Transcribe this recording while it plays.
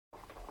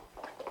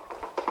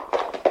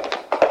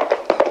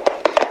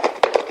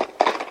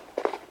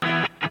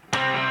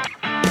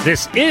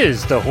This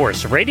is the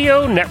Horse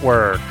Radio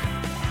Network.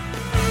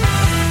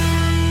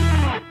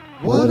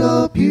 What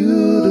a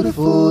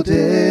beautiful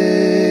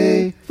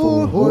day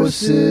for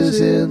horses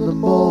in the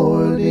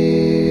morning.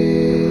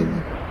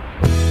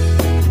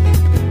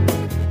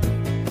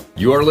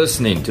 You are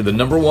listening to the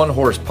 #1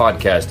 horse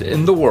podcast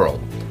in the world.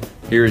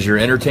 Here's your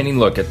entertaining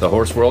look at the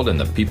horse world and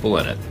the people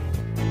in it.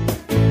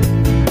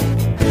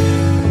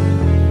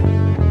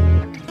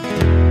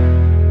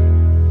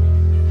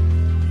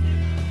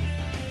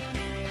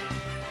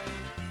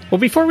 Well,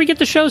 before we get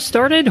the show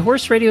started,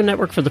 Horse Radio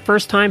Network for the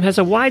first time has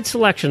a wide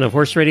selection of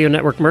Horse Radio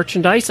Network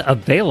merchandise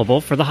available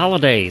for the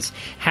holidays.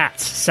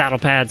 Hats, saddle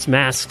pads,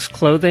 masks,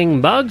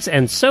 clothing, mugs,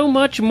 and so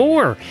much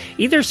more,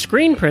 either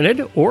screen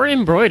printed or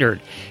embroidered.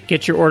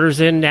 Get your orders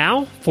in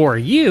now for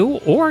you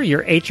or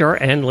your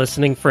HRN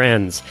listening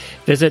friends.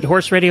 Visit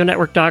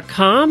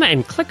horseradionetwork.com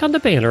and click on the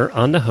banner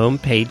on the home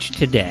page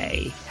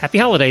today. Happy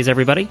holidays,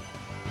 everybody.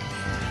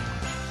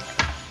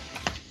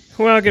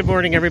 Well, good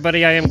morning,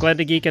 everybody. I am Glenn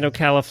the Geek in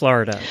Ocala,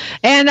 Florida.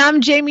 And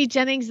I'm Jamie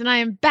Jennings, and I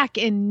am back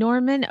in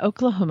Norman,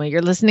 Oklahoma.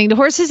 You're listening to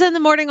Horses in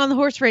the Morning on the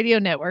Horse Radio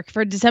Network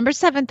for December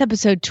 7th,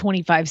 episode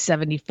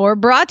 2574,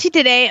 brought to you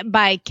today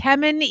by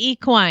Kemin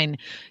Equine.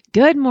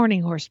 Good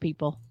morning, horse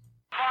people.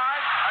 And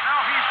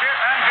now he's hit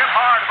and hit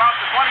hard about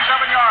the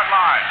 27-yard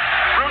line.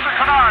 Bruiser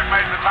Kennard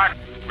made the tackle.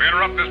 We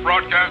interrupt this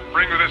broadcast to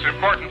bring you this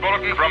important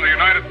bulletin from the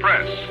United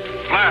Press.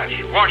 Flash,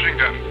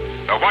 Washington.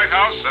 The White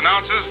House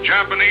announces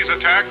Japanese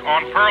attack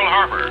on Pearl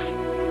Harbor.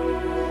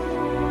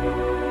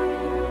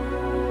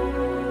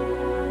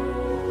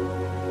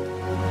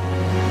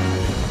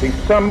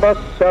 December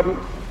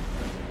 7th,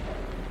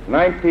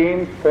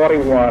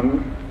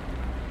 1941,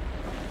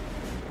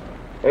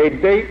 a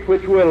date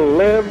which will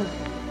live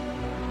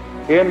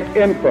in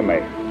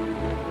infamy.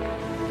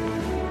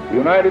 The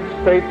United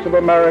States of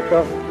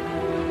America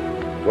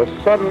was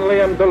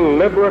suddenly and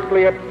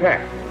deliberately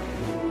attacked.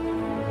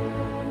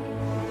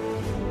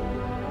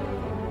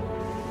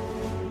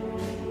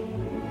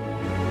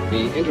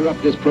 We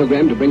interrupt this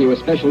program to bring you a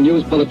special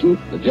news bulletin.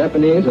 The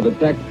Japanese have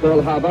attacked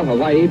Pearl Harbor,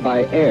 Hawaii,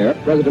 by air,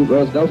 President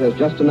Roosevelt has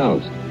just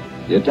announced.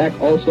 The attack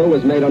also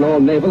was made on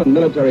all naval and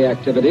military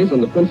activities on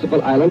the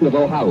principal island of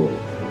Oahu.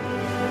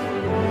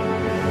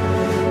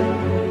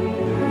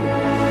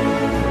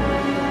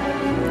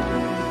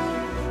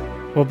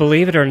 Well,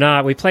 believe it or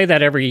not, we play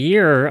that every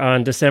year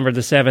on December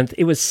the 7th.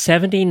 It was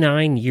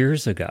 79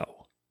 years ago.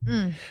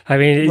 I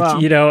mean, Wow.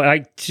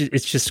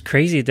 it's just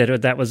crazy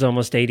that that was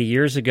almost 80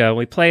 years ago.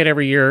 We play it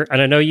every year,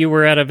 and I know you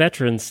were at a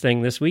veterans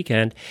thing this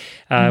weekend.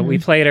 We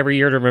play it every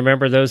year to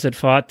remember those that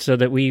fought, so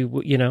that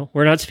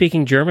we're not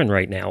speaking German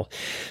right now.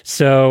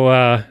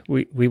 So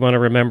we want to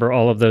remember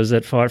all of those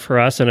that fought for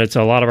us, and it's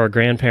a lot of our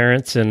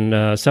grandparents,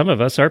 and some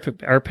of us,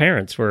 our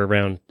parents were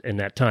around in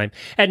that time.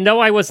 And no,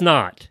 I was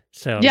not.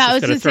 So Yeah, I'm I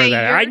was just going to throw gonna say,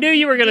 that out. I knew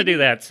you were going to do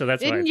that, so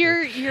that's why. Didn't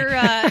your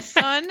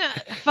son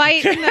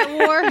fight in that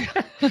war?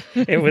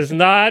 It was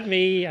not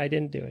me. I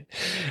didn't do it.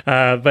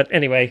 But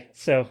anyway,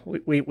 so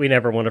we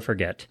never want to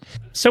forget.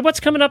 So what's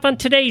coming up on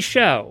today's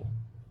show?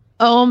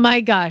 Oh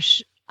my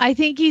gosh. I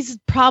think he's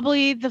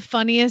probably the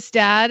funniest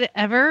dad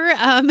ever.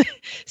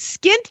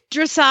 Skint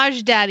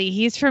Dressage Daddy.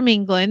 He's from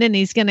England, and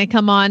he's going to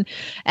come on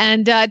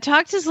and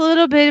talk to us a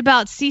little bit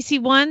about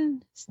CC1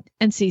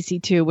 and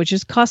CC2, which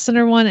is cost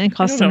center 1 and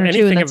cost center 2. I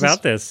don't know anything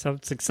about this. I'm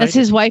excited. That's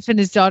his wife and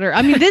his daughter.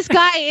 I mean, this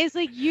guy is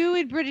like you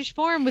in British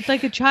form with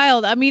like a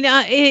child. I mean,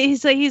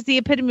 he's the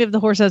epitome of the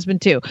horse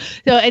husband too.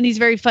 So, and he's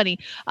very funny.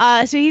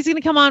 So he's going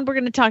to come on. We're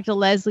going to talk to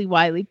Leslie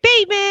Wylie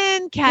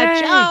Bateman,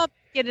 catch up,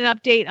 get an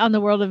update on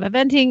the world of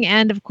eventing,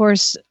 and of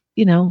course,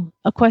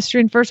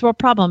 equestrian first world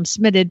problems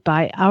submitted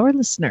by our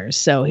listeners.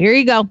 So here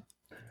you go.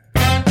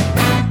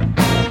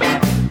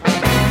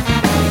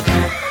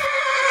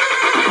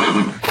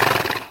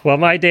 Well,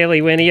 my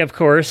daily Winnie, of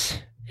course,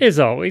 is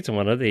always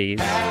one of these.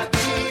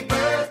 Happy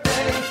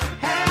birthday,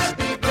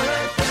 happy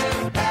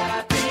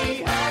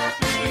birthday,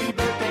 happy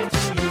birthday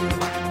to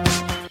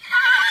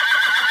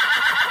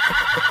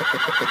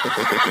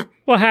you.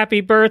 Well,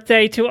 happy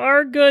birthday to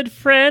our good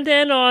friend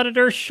and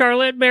auditor,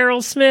 Charlotte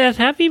Merrill Smith.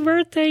 Happy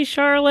birthday,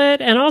 Charlotte.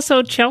 And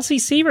also Chelsea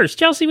Sievers.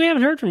 Chelsea, we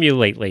haven't heard from you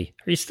lately.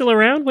 Are you still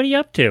around? What are you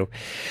up to?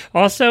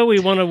 Also, we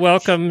want to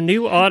welcome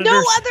new auditors.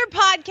 No other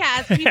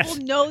podcast. People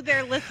know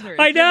their listeners.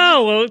 I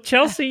know. Well,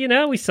 Chelsea,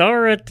 we saw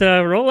her at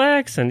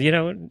Rolex,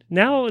 and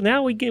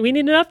now we need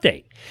an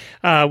update.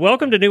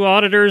 Welcome to new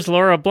auditors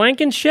Laura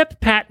Blankenship,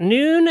 Pat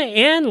Noon,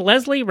 and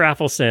Leslie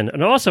Raffleson,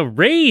 and also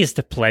raised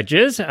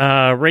pledges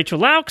Rachel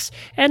Laux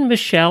and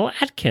Michelle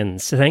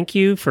Atkins. Thank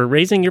you for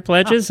raising your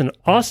pledges and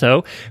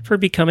also for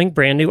becoming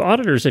brand new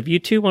auditors. If you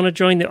too want to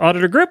join the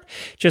auditor group,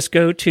 just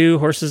go to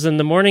Horses in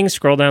the Morning,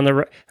 scroll down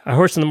the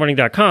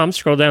horseinthemorning.com,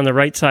 scroll down the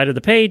right side of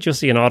the page, you'll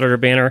see an auditor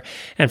banner,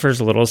 and for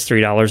as little as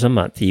 $3 a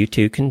month, you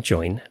too can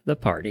join the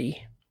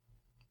party.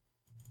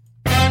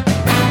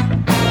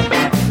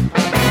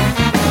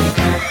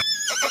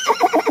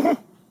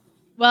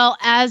 Well,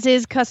 as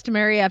is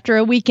customary after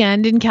a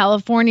weekend in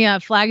California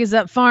at Flag is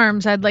Up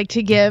Farms, I'd like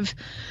to give,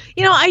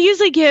 I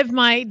usually give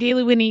my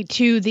Daily Winnie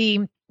to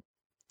the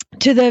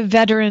to the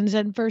veterans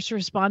and first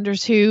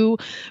responders who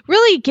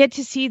really get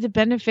to see the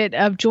benefit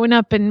of join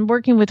up and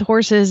working with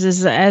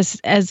horses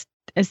as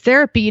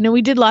therapy. You know,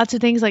 we did lots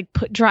of things like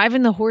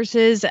driving the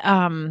horses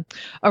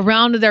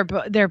around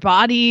their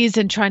bodies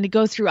and trying to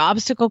go through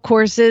obstacle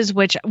courses,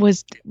 which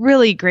was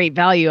really great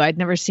value. I'd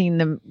never seen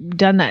them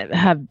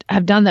have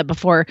done that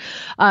before.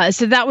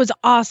 So that was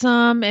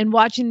awesome. And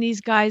watching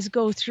these guys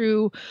go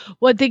through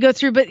what they go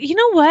through. But you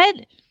know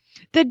what?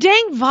 The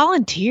dang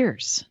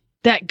volunteers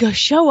that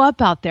show up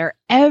out there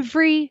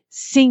every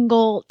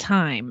single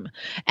time,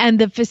 and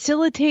the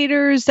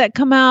facilitators that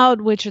come out,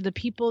 which are the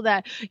people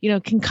that, you know,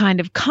 can kind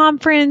of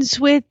conference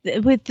with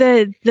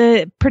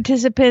the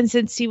participants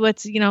and see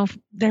what's, you know,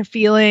 they're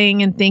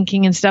feeling and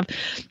thinking and stuff.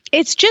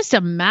 It's just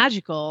a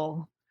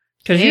magical.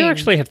 Because you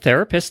actually have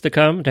therapists to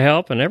come to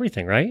help and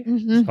everything, right?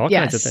 Mm-hmm. All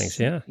kinds of things.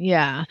 Yeah.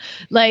 Yeah.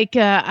 Like,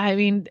 I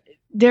mean,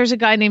 there's a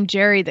guy named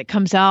Jerry that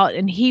comes out,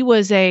 and he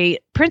was a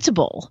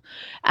principal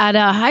at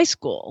a high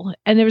school,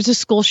 and there was a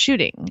school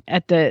shooting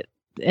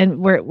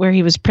where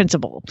he was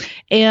principal.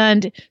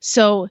 And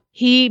so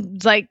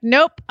he's like,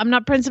 nope, I'm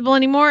not principal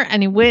anymore.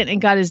 And he went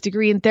and got his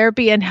degree in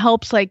therapy and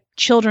helps like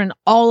children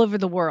all over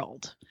the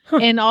world.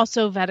 And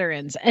also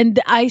veterans. And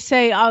I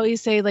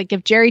always say, like,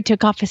 if Jerry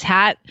took off his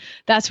hat,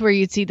 that's where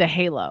you'd see the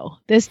halo.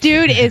 This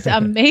dude is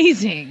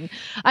amazing.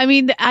 I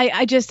mean,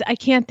 I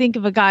can't think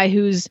of a guy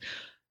who's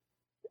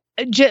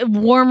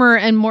warmer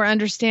and more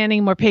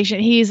understanding, more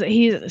patient.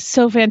 He's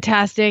so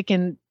fantastic.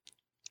 And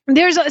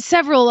there's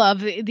several of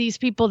these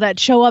people that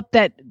show up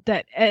that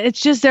it's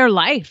just their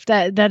life.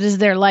 That is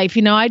their life.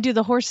 You know, I do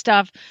the horse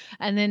stuff,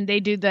 and then they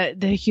do the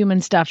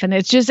human stuff. And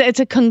it's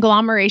a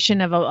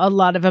conglomeration of a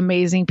lot of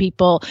amazing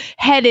people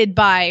headed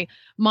by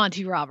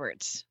Monty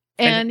Roberts.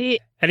 And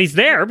he's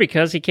there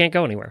because he can't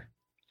go anywhere.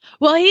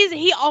 Well,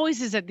 he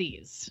always is at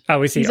these.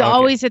 Oh, is he? He's Okay.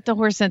 always at the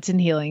Horse Sense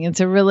and Healing. It's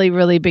a really,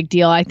 really big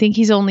deal. I think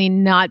he's only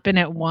not been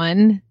at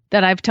one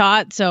that I've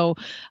taught. So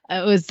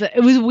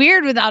it was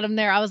weird without him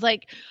there. I was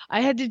like,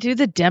 I had to do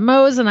the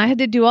demos and I had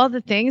to do all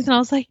the things. And I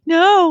was like,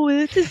 no,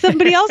 this is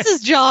somebody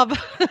else's job.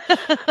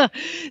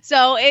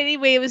 So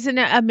anyway, it was an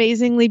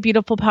amazingly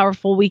beautiful,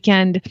 powerful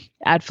weekend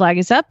at Flag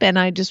Is Up. And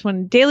I just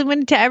wanted daily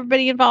win to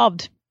everybody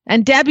involved.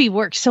 And Debbie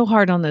worked so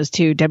hard on those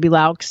too. Debbie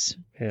Laux,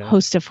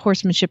 host of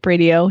Horsemanship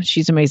Radio.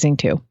 She's amazing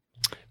too.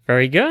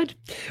 Very good.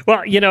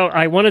 Well, you know,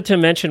 I wanted to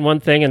mention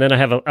one thing, and then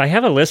I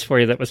have a list for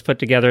you that was put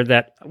together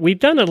that we've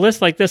done a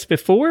list like this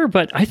before,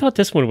 but I thought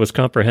this one was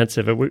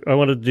comprehensive. I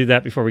wanted to do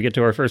that before we get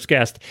to our first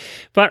guest.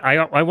 But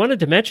I wanted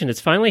to mention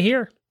it's finally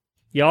here.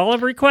 Y'all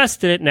have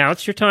requested it. Now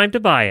it's your time to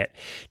buy it.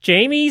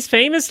 Jamie's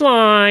famous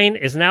line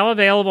is now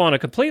available on a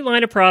complete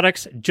line of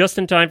products just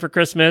in time for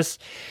Christmas.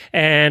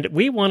 And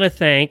we want to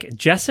thank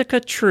Jessica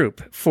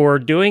Troop for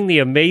doing the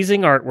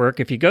amazing artwork.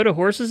 If you go to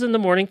Horses in the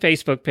Morning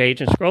Facebook page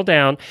and scroll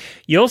down,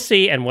 you'll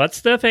see, and what's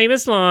the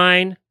famous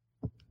line?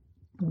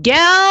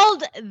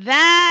 Geld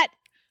that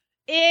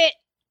it.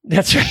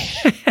 That's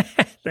right.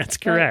 That's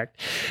correct.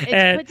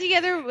 It's put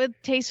together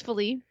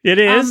tastefully. It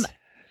is.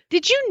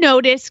 Did you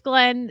notice,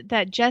 Glenn,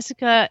 that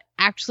Jessica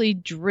actually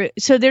drew?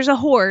 So there's a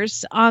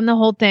horse on the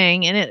whole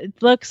thing, and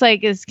it looks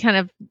like it's kind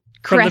of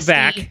crusty from the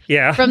back.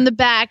 Yeah. From the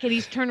back, and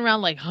he's turned around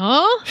like,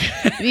 huh?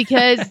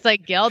 Because it's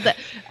like Geld.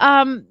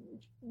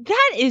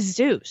 That is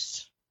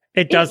Zeus.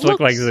 It does look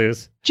like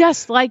Zeus.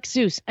 Just like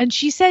Zeus. And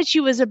she said she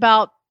was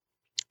about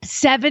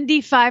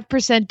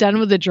 75% done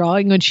with the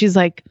drawing when she's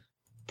like,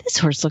 this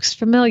horse looks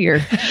familiar.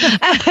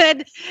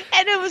 and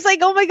it was like,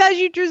 oh my gosh,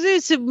 you drew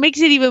Zeus. It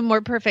makes it even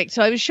more perfect.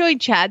 So I was showing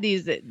Chad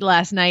these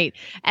last night,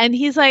 and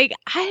he's like,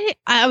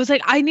 I was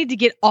like, I need to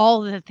get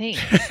all the things.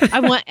 I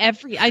want I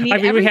mean,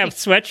 everything. We have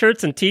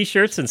sweatshirts and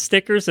t-shirts and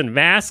stickers and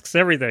masks,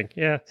 everything.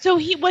 Yeah. So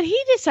what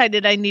he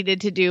decided I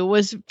needed to do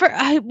was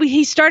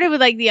he started with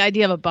like the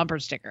idea of a bumper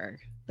sticker.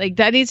 Like,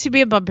 that needs to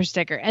be a bumper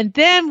sticker. And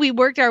then we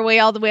worked our way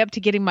all the way up to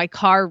getting my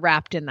car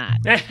wrapped in that.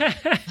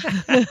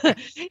 It's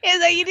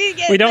like, you didn't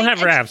get, we don't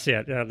have wraps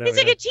yet. No, it's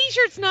like a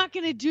t-shirt's not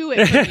going to do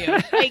it for you.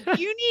 Like,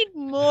 you need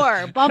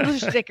more bumper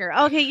sticker.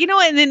 Okay, you know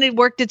what? And then it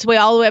worked its way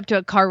all the way up to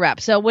a car wrap.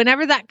 So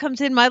whenever that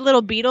comes in, my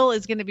little beetle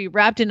is going to be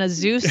wrapped in a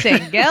Zeus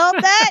saying, "Geld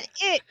that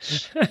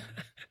itch."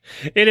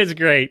 It is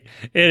great.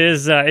 It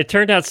is. It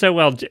turned out so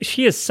well.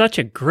 She is such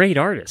a great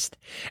artist,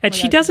 and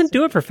she doesn't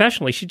do it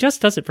professionally. She just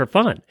does it for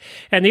fun.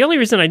 And the only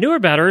reason I knew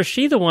about her is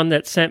she's the one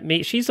that sent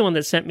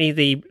me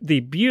the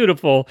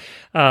beautiful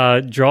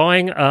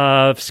drawing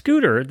of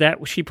Scooter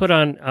that she put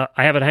on.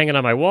 I have it hanging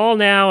on my wall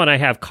now, and I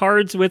have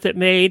cards with it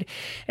made,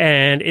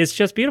 and it's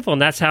just beautiful.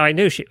 And that's how I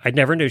knew I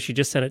never knew. She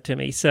just sent it to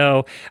me.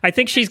 So I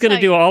think she's going to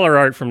do all her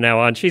art from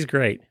now on. She's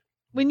great.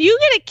 When you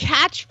get a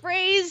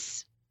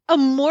catchphrase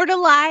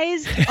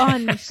immortalized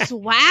on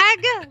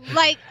swag,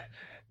 like,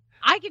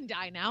 I can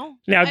die now.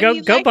 Now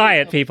go buy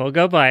it, people.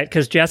 Go buy it,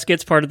 because Jess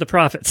gets part of the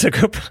profit, so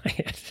go buy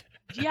it.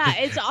 Yeah,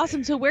 it's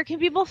awesome. So where can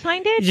people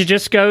find it? You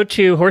just go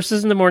to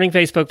Horses in the Morning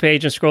Facebook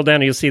page and scroll down,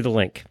 and you'll see the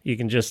link. You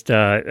can just,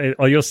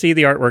 you'll see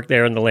the artwork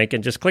there in the link,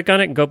 and just click on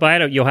it and go buy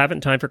it. You'll have it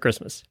in time for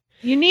Christmas.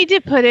 You need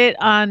to put it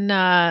on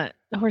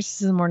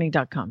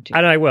horsesinthemorning.com too.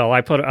 And I will.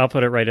 I'll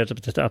put it right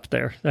up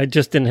there. I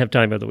just didn't have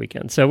time over the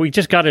weekend. So we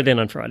just got it in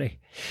on Friday.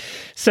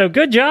 So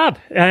good job.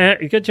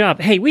 Good job.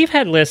 Hey, we've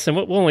had lists, and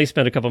we'll only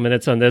spend a couple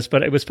minutes on this,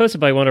 but it was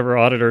posted by one of our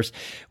auditors.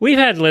 We've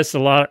had lists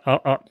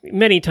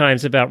many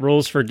times about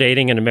rules for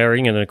dating and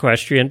marrying an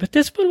equestrian, but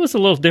this one was a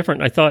little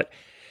different. I thought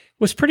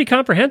was pretty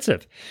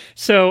comprehensive.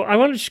 So I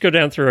want to just go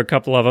down through a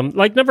couple of them.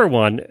 Like number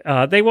one,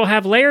 they will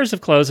have layers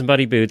of clothes and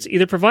buddy boots.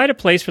 Either provide a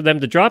place for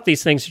them to drop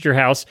these things at your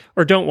house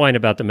or don't whine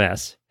about the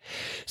mess.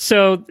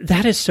 So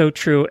that is so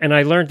true. And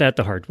I learned that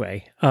the hard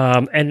way.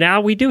 And now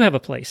we do have a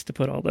place to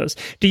put all those.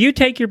 Do you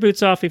take your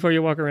boots off before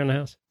you walk around the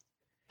house?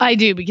 I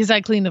do, because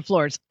I clean the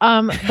floors.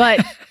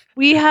 But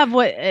we have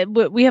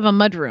we have a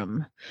mud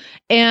room.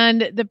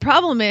 And the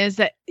problem is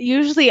that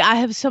usually I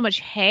have so much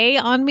hay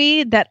on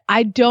me that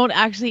I don't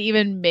actually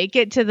even make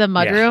it to the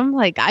mudroom.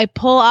 Like I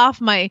pull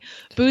off my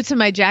boots and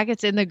my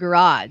jackets in the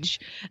garage,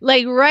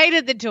 like right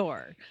at the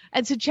door.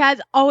 And so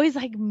Chad's always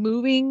like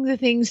moving the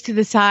things to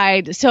the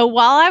side. So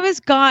while I was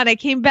gone, I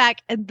came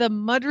back and the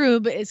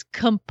mudroom is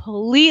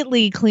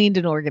completely cleaned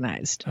and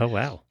organized. Oh,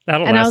 wow.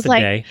 That'll and last I was a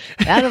like, day.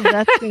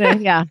 That's gonna,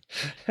 yeah.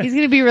 He's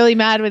gonna be really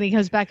mad when he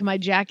comes back and my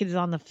jacket is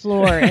on the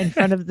floor in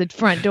front of the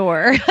front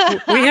door.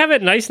 We have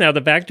it nice now. The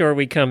back door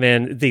we come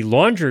in, the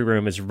laundry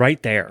room is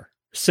right there.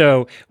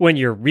 So when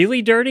you're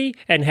really dirty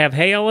and have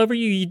hay all over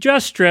you, you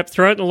just strip,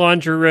 throw it in the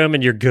laundry room,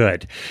 and you're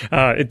good.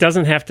 It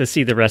doesn't have to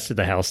see the rest of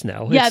the house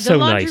now. Yeah, it's the so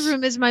laundry nice.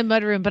 room is my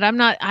mud room, but I'm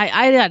not.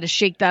 I had to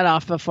shake that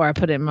off before I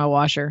put it in my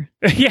washer.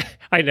 Yeah,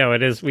 I know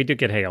it is. We do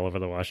get hay all over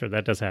the washer.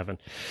 That does happen.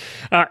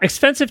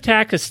 Expensive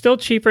tack is still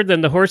cheaper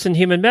than the horse and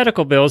human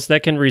medical bills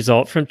that can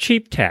result from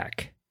cheap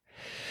tack.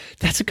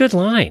 That's a good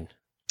line.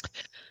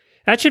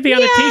 That should be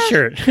on a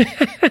T-shirt.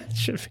 It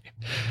should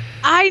be.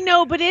 I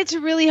know, but it's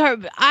really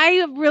hard.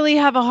 I really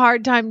have a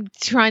hard time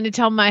trying to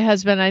tell my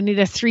husband I need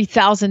a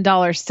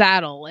 $3,000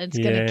 saddle. It's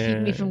going to keep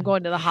me from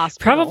going to the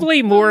hospital.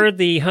 Probably more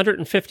the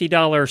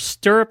 $150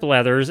 stirrup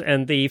leathers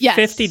and the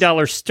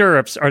 $50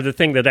 stirrups are the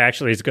thing that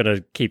actually is going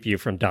to keep you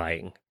from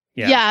dying.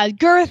 Yeah,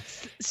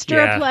 girth,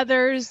 stirrup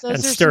leathers, those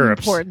and are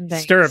stirrups. Some important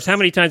things. Stirrups. How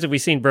many times have we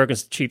seen broken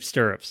cheap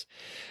stirrups?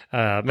 Many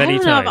I don't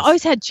know. times. I've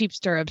always had cheap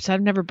stirrups.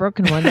 I've never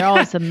broken one. They're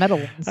always the metal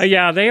ones.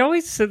 Yeah, they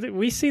always.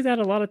 We see that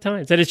a lot of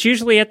times, and it's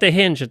usually at the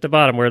hinge at the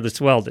bottom where it's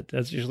welded.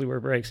 That's usually where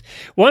it breaks.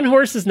 One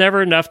horse is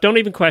never enough. Don't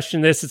even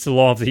question this. It's the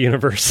law of the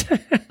universe.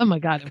 Oh my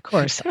God! Of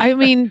course. I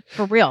mean,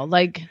 for real.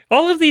 Like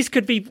all of these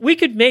could be. We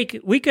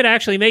could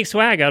actually make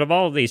swag out of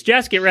all of these.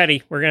 Jess, get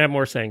ready. We're gonna have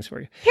more sayings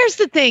for you. Here's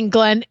the thing,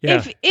 Glenn.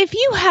 Yeah. If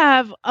you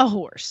have a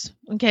horse,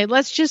 okay,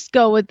 let's just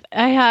go with.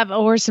 I have a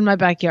horse in my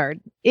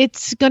backyard.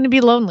 It's going to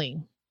be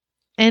lonely.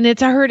 And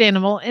it's a herd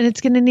animal, and it's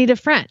going to need a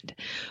friend.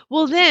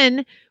 Well,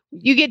 then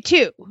you get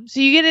two. So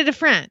you get it a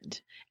friend.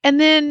 And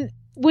then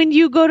when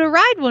you go to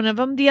ride one of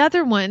them, the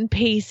other one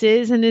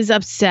paces and is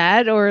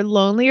upset or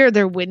lonely or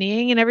they're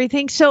whinnying and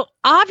everything. So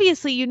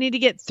obviously you need to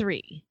get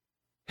three.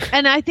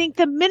 And I think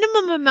the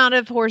minimum amount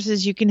of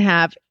horses you can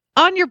have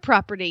on your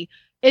property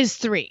is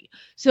three.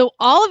 So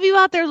all of you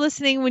out there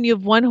listening, when you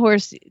have one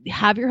horse,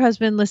 have your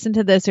husband listen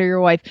to this or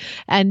your wife.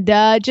 And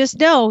just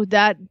know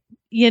that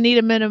you need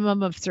a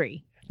minimum of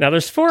three. Now,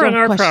 there's four on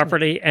our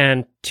property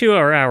and two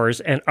are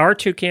ours, and our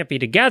two can't be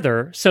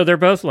together, so they're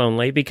both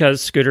lonely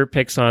because Scooter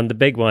picks on the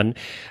big one,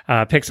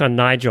 picks on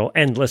Nigel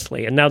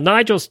endlessly. And now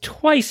Nigel's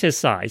twice his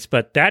size,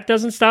 but that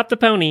doesn't stop the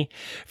pony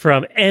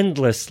from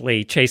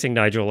endlessly chasing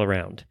Nigel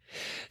around.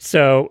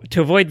 So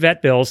to avoid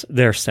vet bills,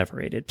 they're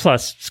separated.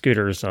 Plus,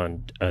 Scooter's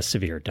on a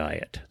severe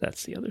diet.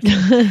 That's the other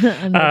thing.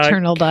 An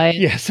eternal diet.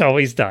 Yes,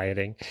 always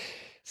dieting.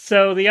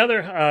 So the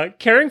other,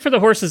 caring for the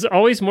horse is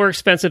always more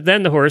expensive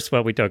than the horse.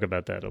 Well, we talk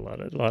about that a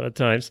lot of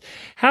times.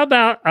 How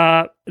about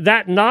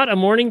that not a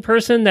morning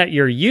person that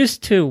you're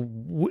used to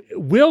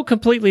will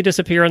completely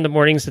disappear on the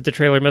mornings that the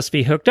trailer must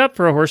be hooked up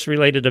for a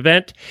horse-related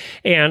event.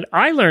 And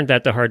I learned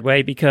that the hard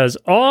way because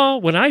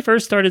when I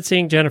first started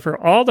seeing Jennifer,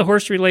 all the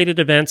horse-related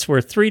events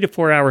were 3 to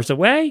 4 hours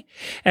away,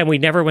 and we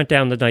never went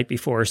down the night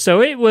before.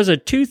 So it was a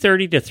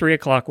 2:30 to 3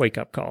 o'clock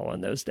wake-up call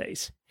on those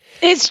days.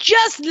 It's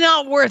just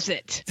not worth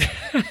it.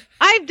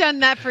 I've done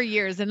that for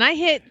years, and I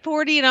hit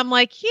 40, and I'm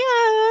like,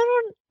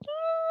 I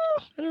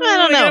don't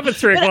know. At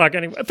 3 o'clock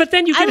anyway. But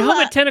then you get home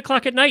at 10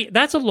 o'clock at night.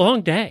 That's a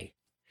long day.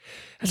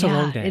 That's a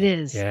long day. It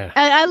is. Yeah.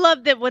 I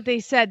love that what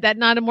they said, that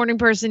not a morning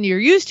person you're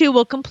used to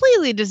will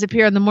completely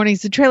disappear in the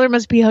mornings. The trailer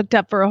must be hooked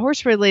up for a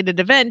horse-related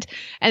event.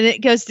 And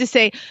it goes to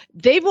say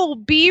they will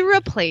be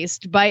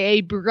replaced by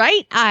a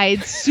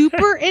bright-eyed,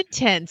 super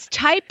intense,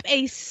 type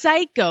A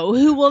psycho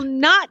who will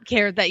not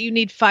care that you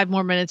need 5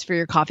 more minutes for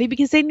your coffee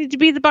because they need to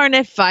be at the barn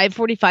at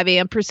 5:45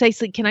 a.m.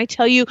 precisely. Can I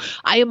tell you,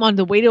 I am on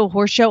the way to a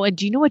horse show. And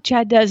do you know what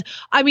Chad does?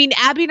 I mean,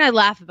 Abby and I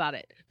laugh about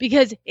it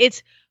because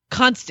it's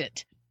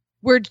constant.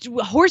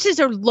 Horses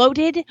are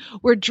loaded.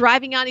 We're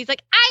driving on. He's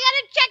like, I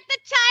gotta check the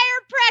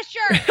tire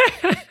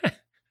pressure.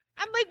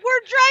 I'm like,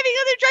 we're driving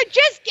on the drive.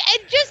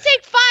 Just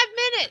take 5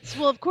 minutes.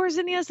 Well, of course,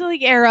 then he has to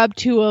like air up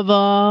 2 of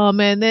them,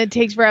 and then it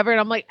takes forever. And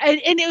I'm like,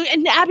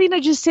 and Abby and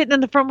I just sitting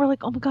in the front. We're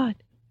like, oh my God,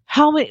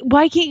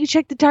 Why can't you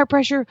check the tire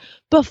pressure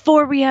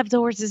before we have the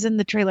horses in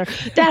the trailer?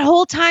 That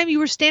whole time you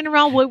were standing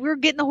around while we were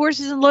getting the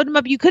horses and loading them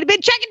up, you could have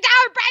been checking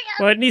tire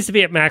pressure. Well, it needs to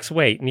be at max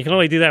weight, and you can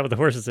only do that with the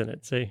horses in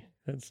it. See?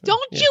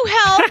 Don't you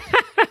help?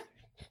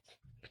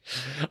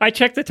 I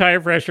checked the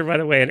tire pressure, by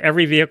the way, in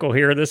every vehicle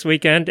here this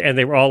weekend, and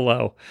they were all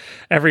low.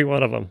 Every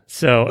one of them.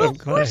 So, well,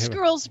 horse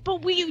girls,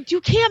 but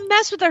you can't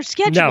mess with our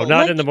schedule. No,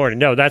 not in the morning.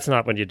 No, that's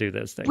not when you do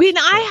those things. When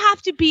I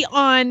have to be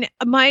on,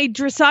 my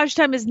dressage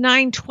time is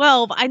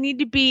 9:12. I need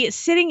to be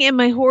sitting in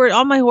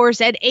on my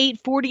horse at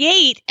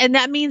 8:48, and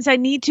that means I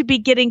need to be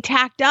getting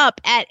tacked up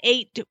at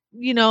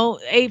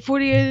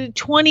 8:40,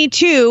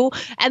 22,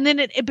 and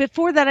then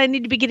before that I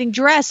need to be getting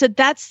dressed. So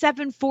that's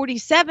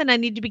 7:47. I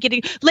need to be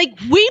getting,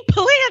 we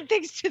plan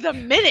things to the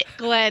minute,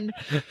 Glenn.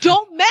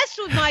 Don't mess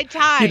with my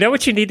time. You know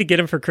what you need to get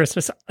him for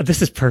Christmas?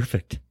 This is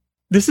perfect.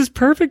 This is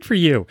perfect for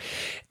you.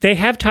 They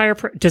have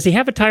does he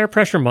have a tire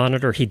pressure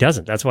monitor? He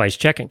doesn't. That's why he's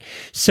checking.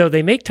 So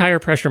they make tire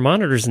pressure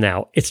monitors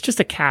now. It's just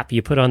a cap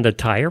you put on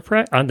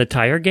the on the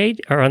tire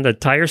gate or on the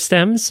tire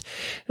stems,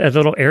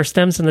 little air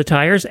stems in the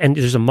tires, and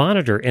there's a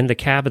monitor in the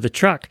cab of the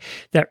truck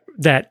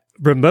that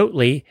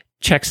remotely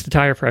checks the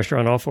tire pressure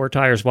on all 4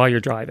 tires while you're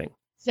driving.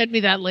 Send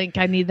me that link.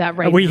 I need that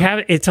right now.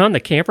 Have it's on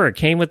the camper. It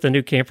came with the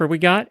new camper we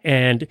got,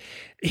 and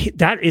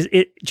that is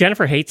it.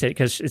 Jennifer hates it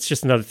because it's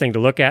just another thing to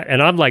look at,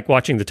 and I'm like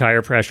watching the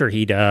tire pressure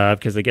heat up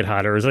because they get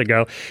hotter as I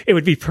go. It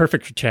would be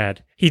perfect for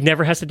Chad. He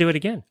never has to do it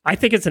again. I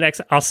think it's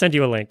I'll send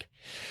you a link.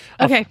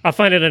 Okay. I'll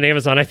find it on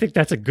Amazon. I think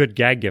that's a good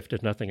gag gift,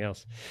 if nothing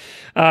else.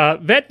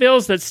 Vet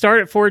bills that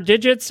start at 4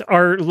 digits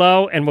are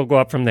low and will go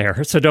up from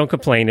there. So don't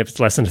complain if it's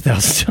less than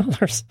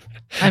 $1,000.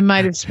 I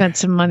might have spent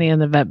some money on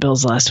the vet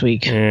bills last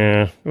week.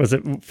 Yeah. Was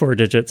it 4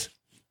 digits?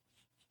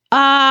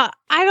 I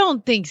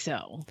don't think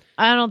so.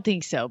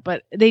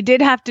 But they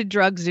did have to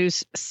drug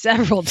Zeus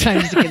several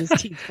times to get his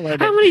teeth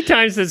floated. How many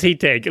times does he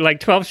take?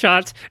 Like 12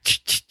 shots?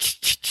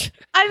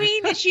 I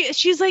mean,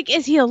 she's like,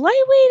 is he a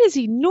lightweight? Is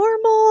he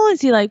normal? Is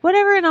he like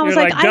whatever? And I was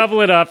like, double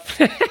it up.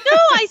 No,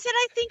 I said,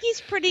 I think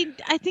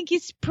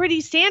he's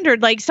pretty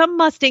standard. Like some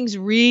Mustangs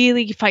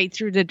really fight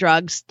through the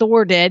drugs.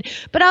 Thor did.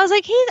 But I was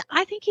like,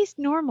 I think he's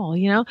normal,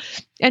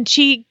 And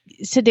she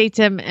sedates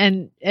him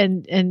and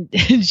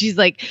she's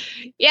like,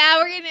 yeah,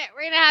 we're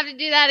gonna have to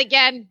do that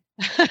again.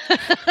 I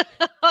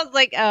was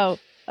like, oh.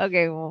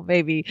 Okay, well,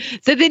 maybe.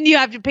 So then you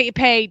have to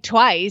pay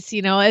twice,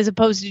 as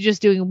opposed to just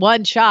doing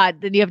one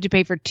shot. Then you have to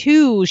pay for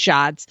 2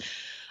 shots.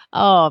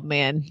 Oh,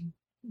 man.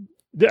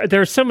 There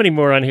are so many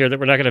more on here that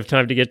we're not going to have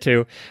time to get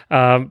to.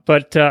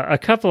 But a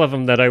couple of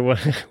them that I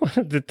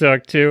wanted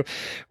to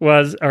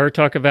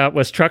talk about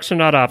was trucks are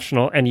not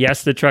optional. And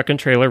yes, the truck and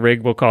trailer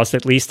rig will cost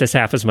at least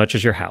half as much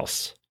as your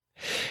house.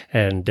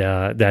 And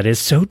that is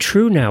so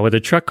true now, with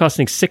a truck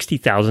costing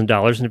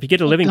 $60,000. And if you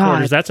get a living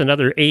quarters, that's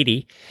another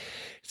 $80,000.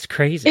 It's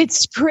crazy.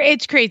 It's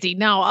crazy.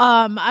 Now,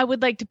 I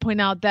would like to point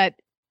out that,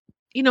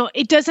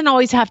 it doesn't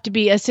always have to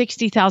be a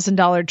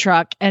 $60,000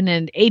 truck and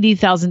an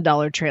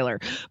 $80,000 trailer.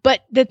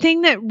 But the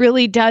thing that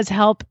really does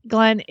help,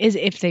 Glenn, is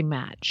if they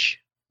match.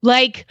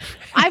 Like,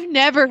 I've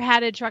never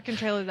had a truck and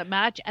trailer that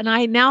match, and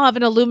I now have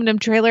an aluminum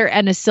trailer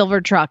and a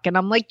silver truck, and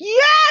I'm like,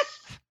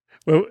 yes!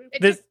 Well,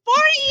 it's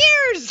 40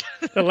 years.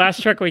 The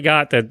last truck we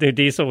got,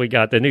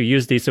 the new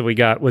used diesel we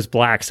got was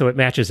black, so it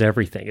matches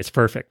everything. It's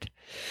perfect.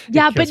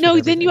 Yeah, but no,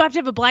 then you have to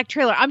have a black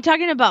trailer. I'm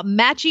talking about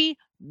matchy.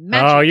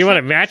 Oh, you want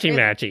it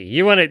matchy.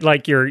 You want it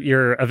like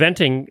your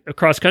eventing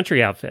cross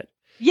country outfit.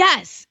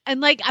 Yes, and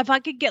like if I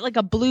could get like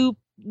a blue,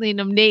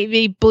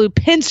 navy blue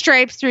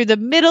pinstripes through the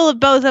middle of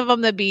both of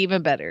them, that'd be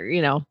even better.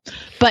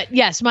 But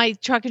yes, my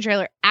truck and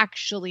trailer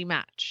actually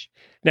match.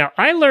 Now,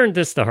 I learned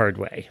this the hard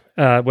way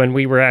when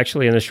we were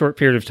actually in a short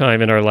period of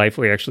time in our life,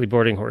 we were actually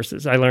boarding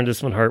horses. I learned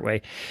this one hard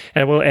way,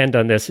 and we'll end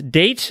on this.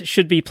 Dates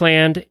should be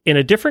planned in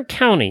a different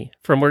county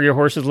from where your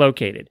horse is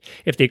located.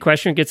 If the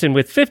equestrian gets in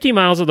with 50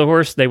 miles of the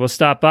horse, they will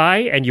stop by,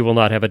 and you will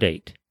not have a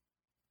date.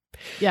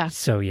 Yeah.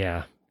 So,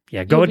 yeah,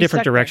 go a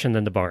different direction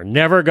than the barn.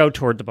 Never go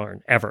toward the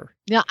barn, ever.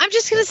 Yeah, I'm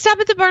just going to stop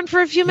at the barn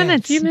for a few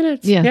minutes.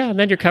 Yeah, and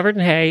then you're covered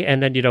in hay,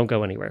 and then you don't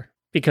go anywhere.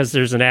 Because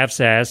there's an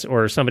abscess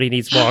or somebody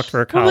needs walked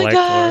for a colic. Oh my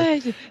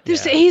God.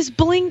 He's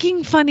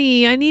blinking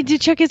funny. I need to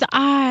check his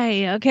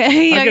eye.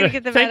 Okay. I gotta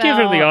get the thank you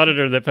for the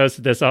auditor that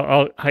posted this.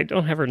 I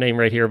don't have her name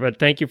right here, but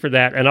thank you for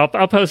that. And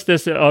I'll post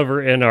this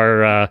over in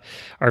our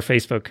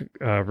Facebook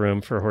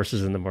room for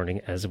Horses in the Morning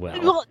as well.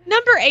 Well,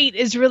 number 8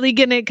 is really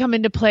going to come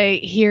into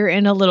play here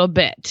in a little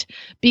bit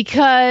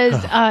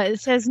because it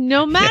says,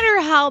 no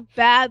matter how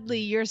badly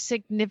your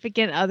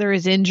significant other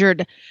is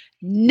injured,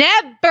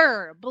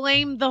 never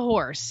blame the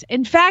horse.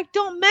 In fact,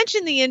 don't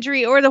mention the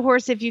injury or the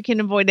horse if you can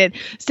avoid it.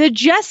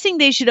 Suggesting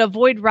they should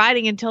avoid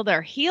riding until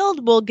they're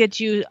healed will get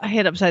you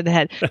hit upside the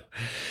head.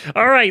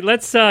 All right,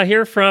 let's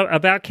hear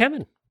about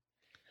Kemin.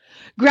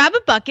 Grab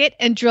a bucket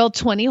and drill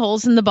 20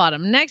 holes in the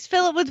bottom. Next,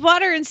 fill it with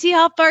water and see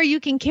how far you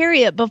can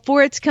carry it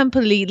before it's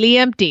completely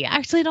empty.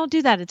 Actually, don't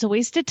do that. It's a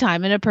waste of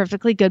time in a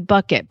perfectly good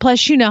bucket.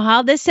 Plus, you know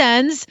how this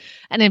ends.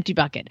 an empty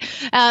bucket.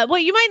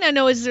 What you might not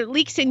know is that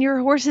leaks in your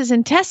horse's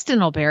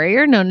intestinal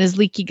barrier, known as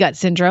leaky gut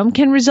syndrome,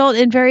 can result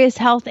in various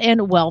health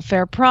and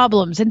welfare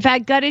problems. In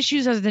fact, gut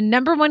issues are the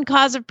number one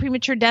cause of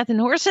premature death in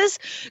horses.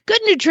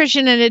 Good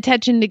nutrition and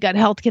attention to gut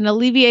health can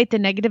alleviate the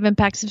negative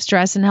impacts of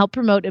stress and help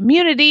promote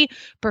immunity,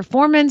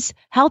 performance,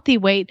 healthy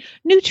weight,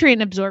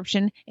 nutrient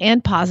absorption,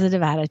 and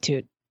positive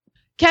attitude.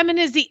 Kemin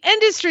is the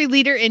industry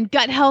leader in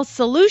gut health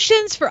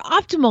solutions for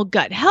optimal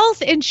gut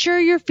health. Ensure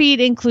your feed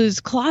includes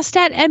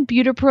Clostat and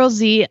Butapril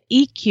Z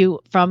EQ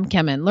from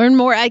Kemin. Learn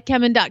more at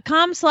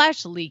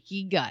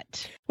kemin.com/leaky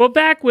gut. Well,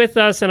 back with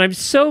us, and I'm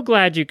so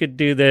glad you could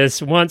do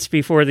this once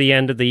before the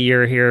end of the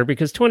year here,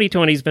 because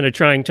 2020 has been a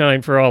trying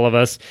time for all of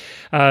us,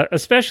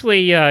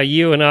 especially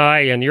you and I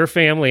and your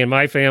family and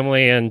my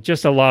family and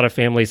just a lot of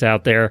families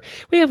out there.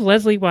 We have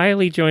Leslie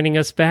Wylie joining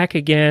us back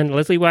again.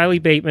 Leslie Wylie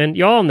Bateman,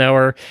 you all know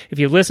her. If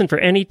you've listened for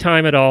any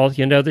time at all,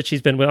 you know that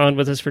she's been on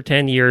with us for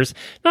 10 years.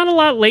 Not a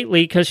lot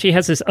lately because she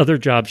has this other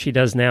job she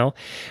does now.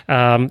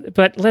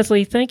 But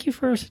Leslie, thank you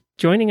for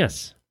joining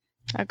us.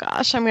 Oh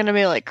gosh, I'm gonna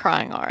be like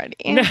crying already.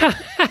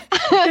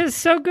 It's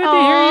so good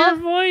to hear your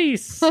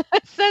voice.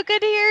 It's so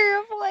good to hear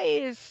your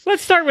voice.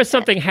 Let's start with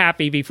something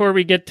happy before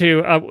we get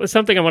to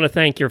something I want to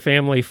thank your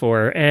family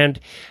for. And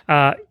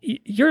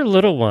your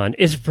little one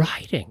is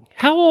riding.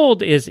 How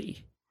old is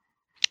he?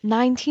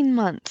 19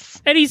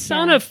 months. And he's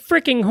on a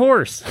freaking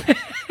horse.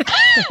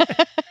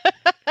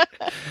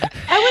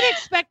 I would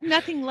expect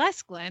nothing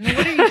less, Glenn.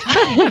 What are you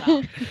talking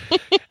about?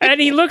 And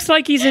he looks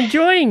like he's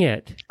enjoying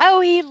it.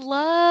 Oh, he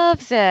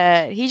loves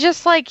it. He's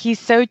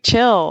so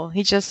chill.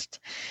 He just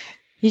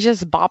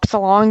bops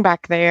along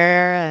back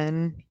there.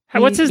 And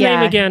What's his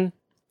name again?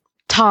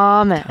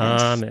 Thomas.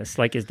 Thomas,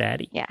 like his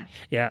daddy. Yeah.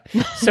 Yeah.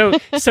 So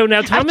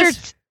now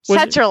Thomas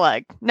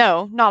Setzerleg.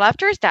 No, not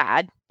after his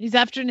dad. He's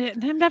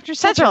named after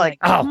Setzerleg.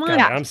 Oh, Come God,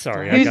 on. I'm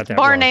sorry. I Whose got that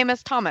bar wrong. name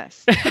is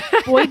Thomas.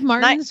 Boyd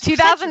Martin's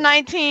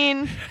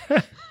 2019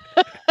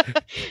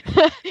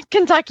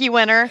 Kentucky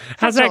winner.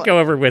 How's that go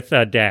over with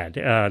Dad,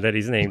 that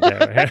he's named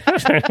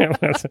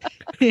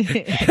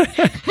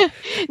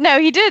No,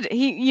 he did.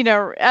 He,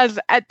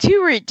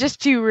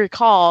 just to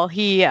recall,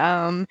 he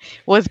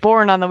was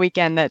born on the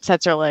weekend that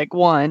Setzerleg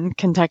won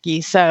Kentucky.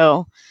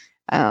 So,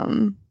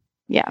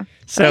 yeah.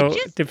 So It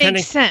just depending,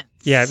 makes sense.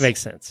 yeah, it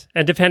makes sense.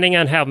 And depending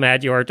on how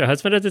mad you are at your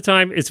husband at the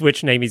time, it's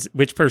which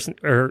person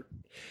or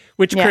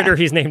which critter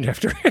he's named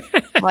after.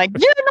 Like,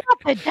 you're not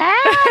the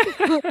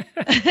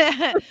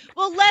dad.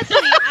 Well, Leslie,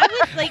 I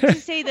would like to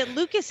say that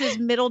Lucas's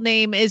middle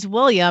name is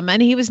William,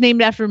 and he was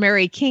named after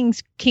Mary King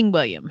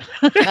William.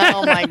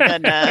 Oh my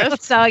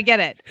goodness. So I get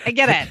it.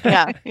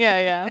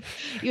 Yeah.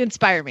 You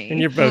inspire me. And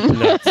you're both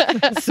nuts.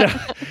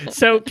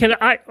 So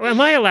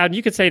am I allowed,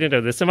 you could say to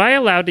know this, am I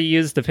allowed to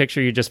use the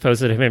picture you just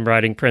posted of him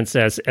riding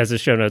Princess as a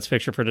show notes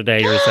picture for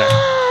today, or is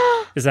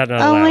that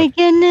not allowed? Oh my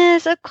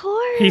goodness, of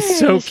course. He's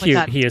so cute.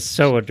 God. He is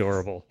so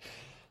adorable.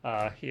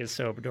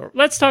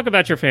 Let's talk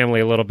about your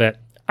family a little bit.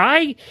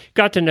 I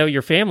got to know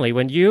your family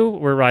when you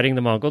were riding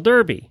the Mongol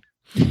Derby.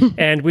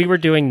 And we were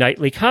doing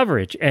nightly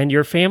coverage, and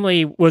your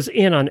family was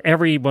in on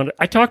every one.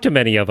 I talked to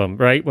many of them,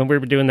 right, when we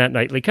were doing that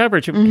nightly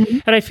coverage. Mm-hmm.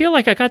 And I feel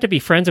like I got to be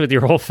friends with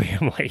your whole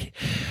family.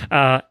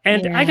 I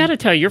got to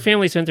tell you, your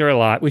family's been through a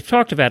lot. We've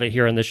talked about it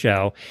here on the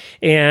show.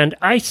 And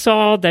I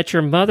saw that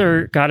your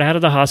mother got out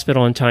of the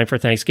hospital in time for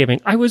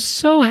Thanksgiving. I was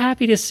so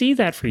happy to see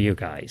that for you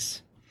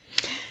guys.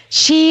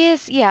 She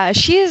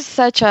is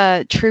such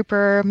a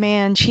trooper,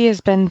 man. She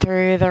has been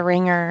through the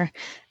ringer,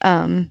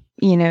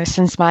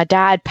 since my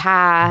dad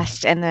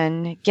passed, and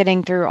then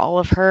getting through all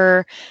of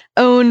her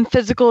own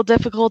physical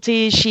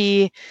difficulties.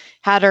 She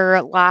had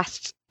her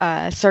last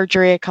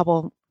surgery a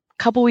couple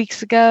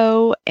weeks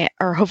ago,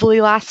 or hopefully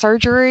last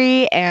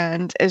surgery,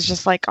 and is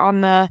just like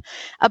on the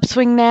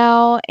upswing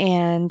now.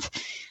 And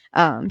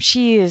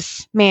she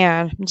is,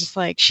 man, I'm just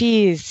like,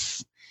 she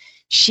is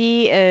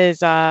she has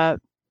gone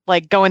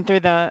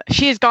through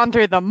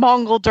the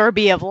Mongol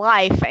Derby of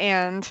life,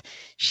 and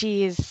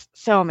she's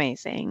so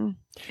amazing.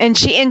 And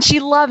she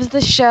loves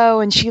the show,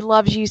 and she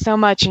loves you so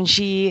much, and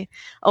she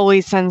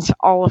always sends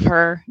all of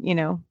her,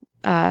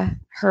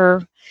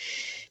 her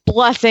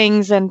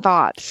blessings and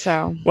thoughts.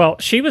 So, well,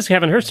 she was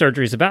having her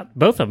surgeries about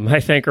both of them, I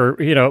think, or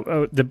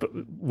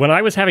when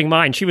I was having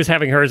mine, she was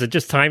having hers. It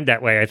just timed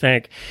that way, I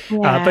think.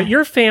 Yeah. But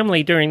your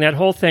family during that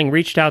whole thing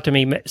reached out to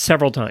me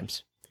several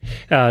times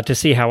to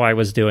see how I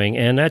was doing,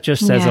 and that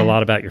just says a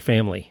lot about your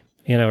family.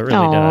 It really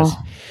does.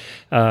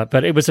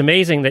 But it was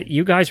amazing that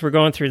you guys were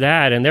going through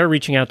that, and they're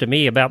reaching out to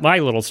me about my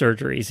little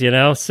surgeries.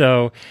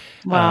 So,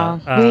 wow,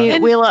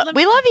 we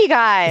love you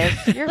guys.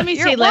 Let me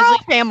say, we're Leslie, all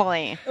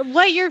family.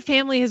 What your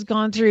family has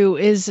gone through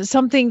is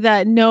something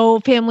that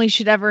no family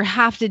should ever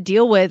have to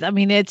deal with. I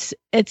mean, it's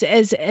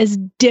as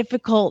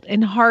difficult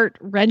and heart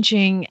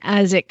wrenching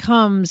as it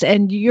comes,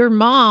 and your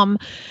mom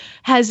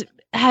has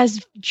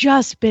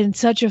just been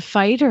such a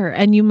fighter,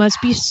 and you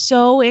must be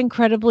so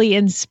incredibly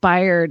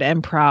inspired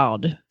and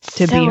proud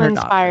to be her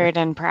inspired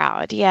daughter. and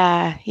proud.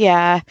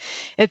 Yeah.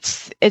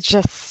 It's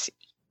just,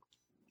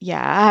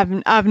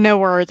 I have no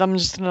words. I'm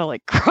just gonna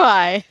like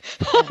cry.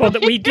 Well,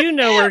 we do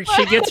know where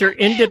she gets her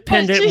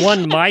independent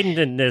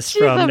one-mindedness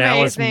from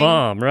now as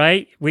mom,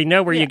 right? We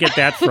know where you get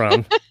that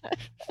from.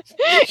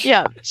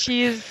 Yeah,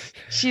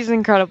 she's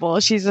incredible.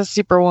 She's a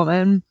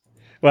superwoman.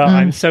 Well,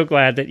 I'm so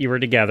glad that you were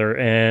together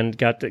and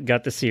got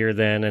to see her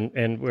then,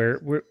 and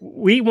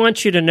we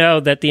want you to know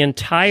that the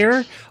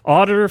entire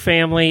Auditor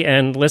family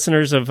and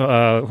listeners of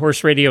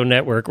Horse Radio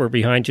Network were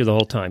behind you the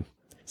whole time.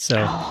 So,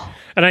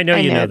 and I know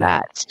you know that.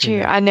 That's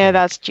true. I know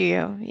that's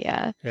true.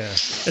 Yeah. Yeah.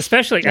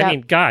 Especially, I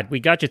mean, God, we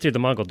got you through the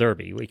Mongol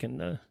Derby. We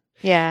can.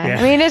 Yeah.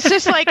 I mean, it's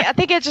just like I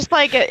think it's just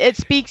like it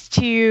speaks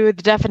to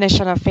the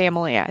definition of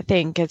family. I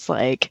think it's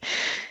like,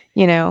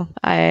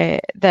 I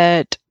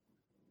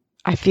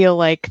feel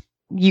like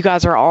you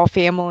guys are all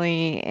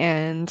family,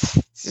 and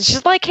it's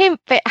just like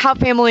how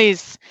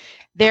family's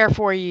there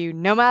for you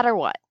no matter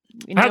what.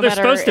 How they're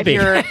supposed to be.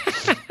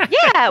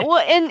 Yeah,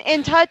 well,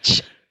 in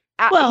touch,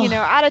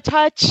 out of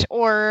touch,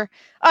 or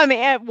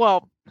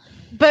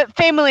but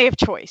family of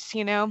choice,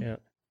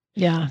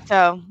 Yeah.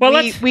 So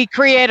we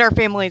create our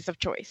families of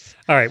choice.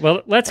 All right.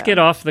 Well, let's get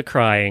off the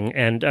crying,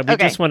 and we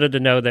just wanted to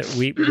know that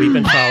we've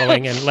been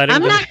following and letting.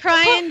 I'm not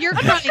crying. You're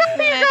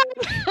crying.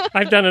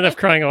 I've done enough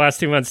crying the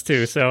last 2 months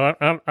too, so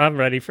I'm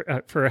ready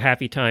for a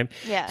happy time.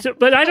 Yeah. So,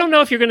 but I don't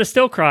know if you're going to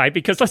still cry,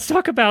 because let's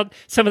talk about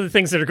some of the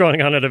things that are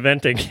going on at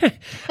eventing.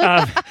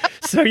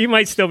 So you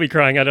might still be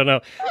crying. I don't know.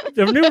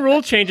 The new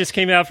rule changes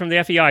came out from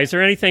the FEI. Is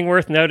there anything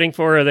worth noting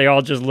for? Or are they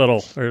all just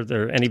little? Or are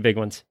there any big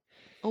ones?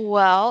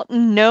 Well,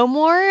 no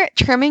more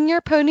trimming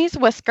your pony's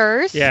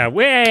whiskers. Yeah,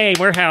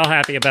 we're how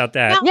happy about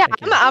that. Yeah,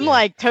 I'm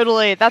like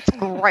totally. That's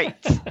great,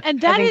 and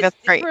that's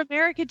great for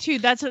America too.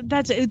 That's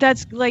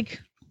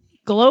like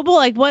global.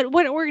 Like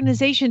what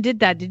organization did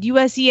that? Did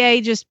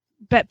USEA just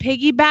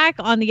piggyback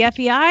on the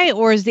FEI,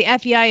 or is the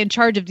FEI in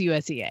charge of the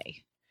USEA?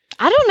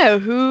 I don't know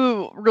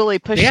who really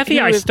pushed. The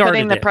FEI started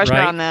putting the pressure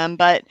on them,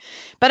 but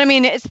I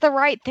mean, it's the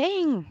right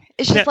thing.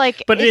 It's just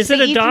like. But is it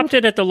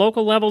adopted at the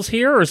local levels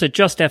here, or is it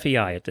just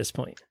FEI at this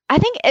point? I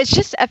think it's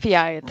just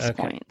FEI at this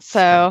point.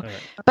 So,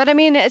 but I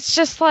mean, it's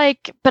just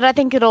like. But I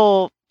think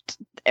it'll.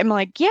 I'm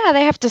like, yeah,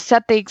 they have to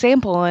set the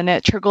example, and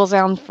it trickles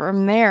down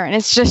from there, and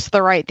it's just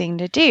the right thing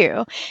to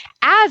do.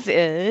 As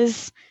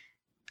is,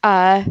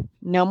 no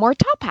more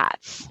top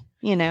hats.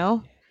 Yeah.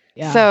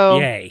 So.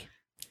 Yay.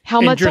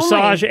 Helmets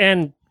dressage only.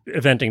 And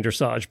eventing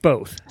dressage,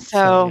 both.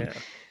 So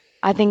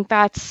I think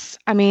that's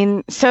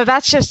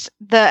just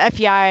the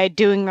FEI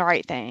doing the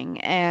right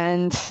thing.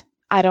 And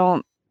I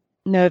don't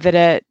know that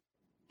it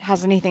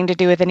has anything to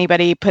do with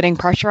anybody putting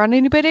pressure on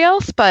anybody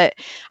else, but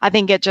I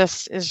think it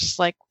just is just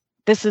like,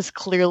 this is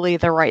clearly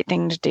the right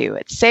thing to do.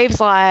 It saves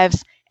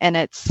lives and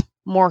it's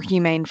more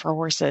humane for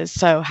horses.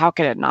 So how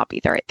could it not be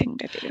the right thing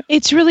to do?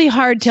 It's really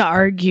hard to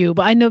argue,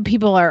 but I know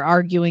people are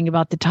arguing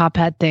about the top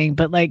hat thing,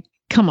 but like,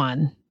 come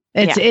on.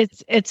 You're an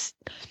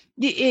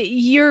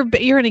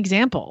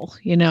example,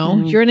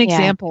 you're an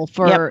example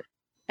for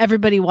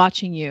everybody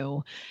watching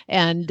you,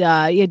 and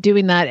you're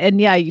doing that.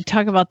 And you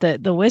talk about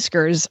the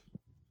whiskers.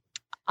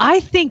 I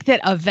think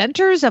that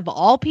eventers of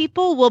all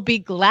people will be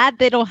glad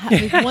they don't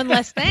have one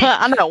less thing.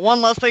 I know,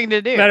 one less thing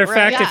to do. Matter of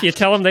fact, if you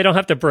tell them they don't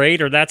have to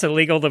braid or that's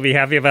illegal, they'll be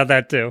happy about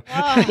that too.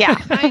 Oh, yeah.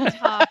 Pine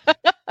top.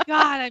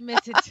 God, I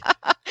miss it.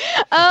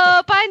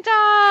 Oh, pine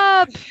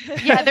top.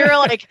 Yeah, they're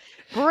like,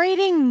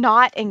 braiding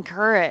not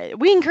encouraged.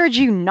 We encourage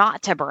you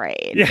not to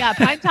braid. Yeah,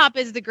 pine top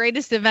is the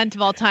greatest event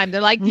of all time.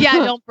 They're like,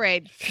 don't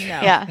braid.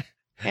 No.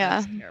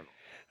 Yeah.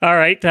 All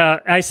right.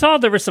 I saw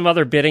there were some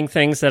other bidding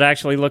things that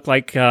actually look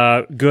like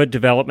good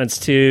developments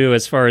too,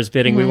 as far as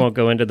bidding. We won't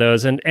go into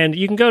those. And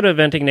you can go to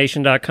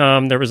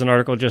eventingnation.com. There was an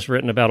article just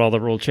written about all the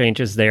rule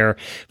changes there.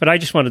 But I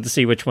just wanted to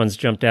see which ones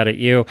jumped out at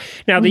you.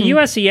 Now, the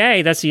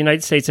USEA, that's the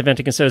United States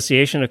Eventing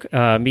Association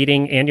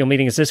annual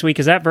meeting is this week.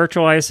 Is that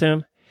virtual, I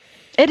assume?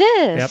 It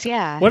is,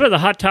 yeah. What are the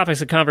hot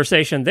topics of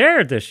conversation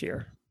there this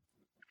year?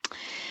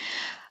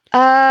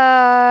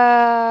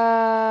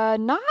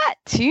 Not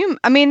too.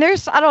 I mean,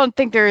 I don't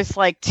think there's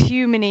like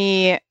too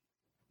many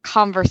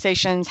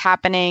conversations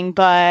happening,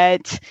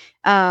 but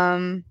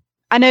I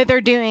know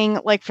they're doing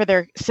like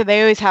so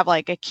they always have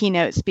like a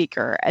keynote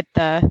speaker at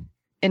the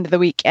end of the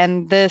week,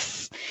 and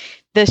this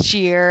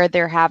year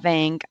they're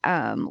having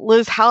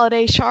Liz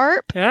Halliday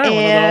Sharp. Yeah, one of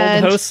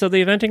the old hosts of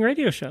the Eventing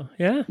Radio Show.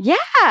 Yeah.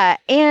 Yeah.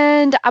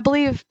 And I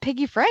believe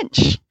Peggy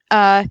French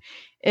are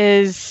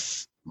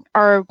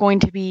going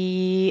to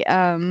be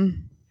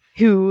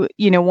who,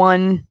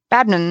 won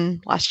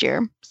Badminton last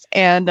year.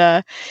 And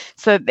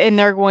and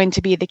they're going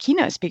to be the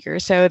keynote speaker.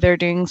 So they're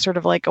doing sort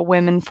of like a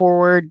women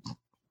forward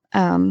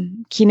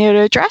keynote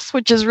address,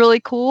 which is really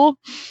cool.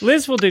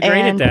 Liz will do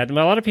great at that. A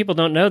lot of people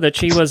don't know that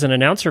she was an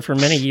announcer for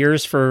many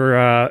years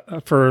for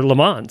Le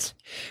Mans,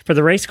 for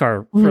the race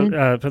car,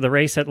 for the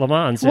race at Le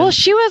Mans. Well,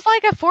 she was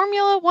like a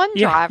Formula One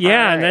driver.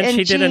 Yeah, and then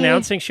she did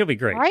announcing. She'll be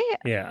great. Right?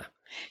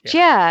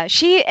 Yeah,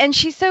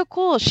 she's so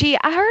cool.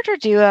 I heard her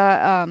do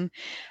an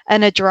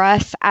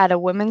address at a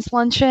women's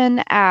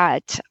luncheon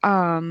at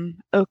Ocala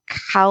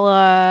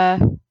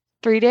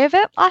 3-day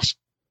event last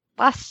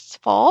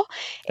last fall.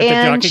 At the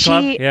and Jockey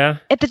Club? Yeah.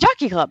 At the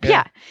Jockey Club,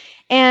 yeah.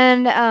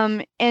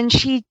 And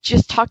she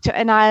just talked to,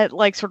 and I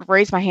like sort of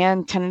raised my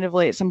hand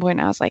tentatively at some point.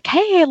 And I was like,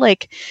 hey,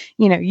 like,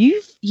 you know,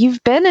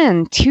 you've been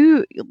in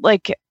two,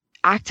 like,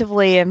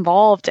 actively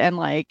involved in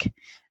like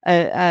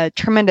a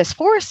tremendous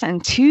force in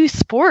two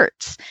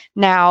sports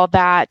now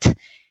that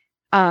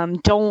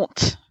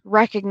don't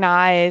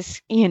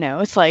recognize, you know,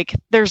 it's like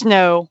there's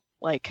no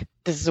like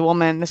this is a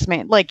woman, this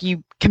man, like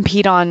you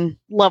compete on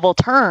level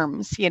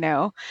terms, you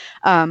know,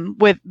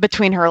 with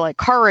between her like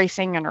car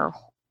racing and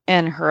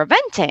her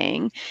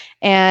eventing.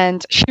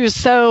 And she was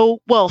so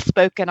well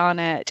spoken on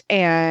it,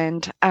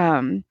 and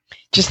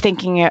just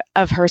thinking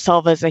of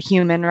herself as a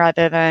human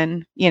rather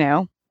than, you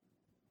know,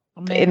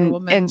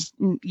 in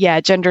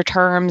gender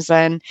terms,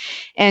 and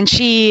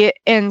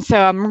so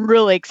I'm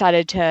really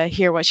excited to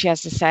hear what she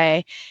has to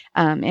say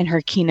in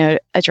her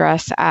keynote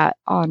address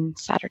on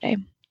Saturday.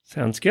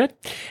 Sounds good.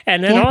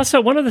 And then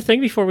also one other thing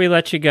before we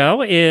let you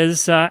go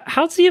is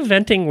how's the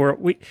eventing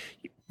world?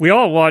 We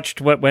all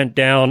watched what went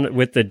down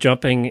with the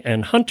jumping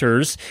and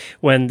hunters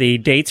when the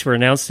dates were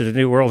announced at the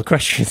New World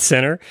Equestrian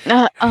Center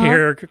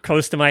here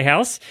close to my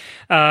house.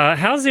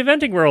 How's the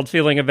eventing world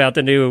feeling about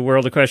the New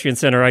World Equestrian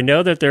Center? I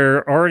know that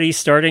they're already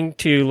starting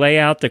to lay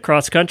out the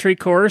cross-country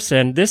course,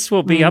 and this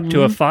will be up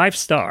to a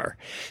 5-star.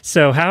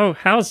 So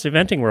how's the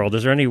eventing world?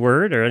 Is there any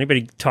word or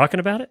anybody talking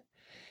about it?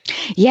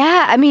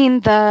 Yeah, I mean,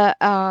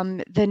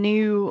 the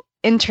new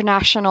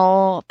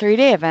international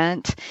 3-day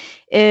event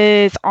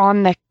is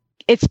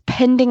it's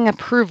pending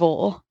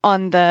approval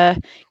on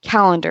the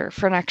calendar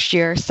for next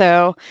year.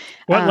 So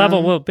what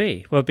level will it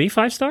be? Will it be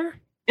 5-star?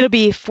 It'll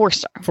be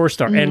 4-star.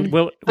 4-star. Mm-hmm. And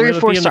will it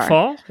be in the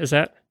fall? Is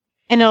that?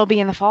 And it'll be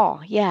in the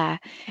fall. Yeah.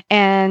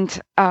 And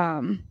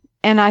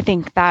I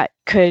think that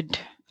could,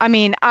 I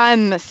mean,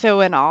 I'm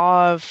so in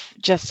awe of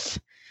just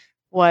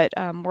what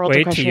World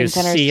Equestrian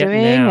Center is doing,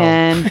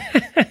 and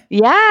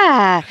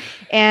yeah,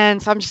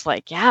 and so I'm just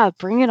like, yeah,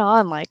 bring it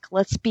on. Like,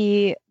 let's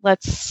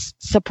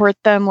support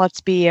them.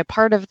 Let's be a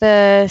part of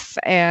this,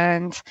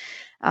 and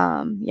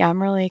yeah,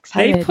 I'm really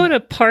excited. They put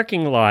a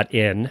parking lot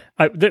in.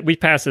 We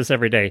pass this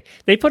every day.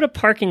 They put a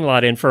parking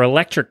lot in for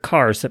electric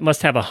cars that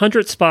must have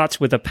 100 spots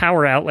with a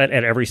power outlet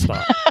at every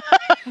spot.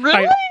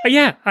 Really?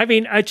 Yeah. I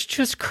mean, it's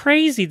just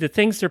crazy the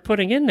things they're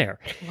putting in there.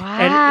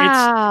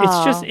 Wow.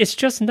 And it's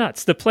just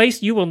nuts. The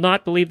place, you will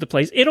not believe the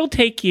place. It'll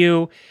take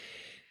you.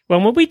 Well,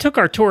 when we took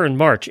our tour in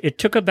March, it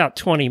took about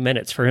 20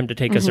 minutes for him to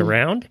take us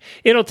around.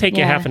 It'll take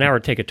you half an hour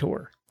to take a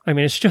tour. I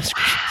mean, it's just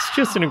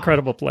an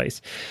incredible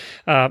place.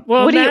 Well,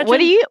 what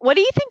do you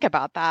think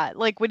about that?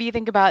 Like, what do you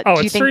think about? Oh,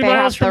 do you it's think 3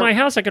 miles from my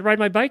house. I could ride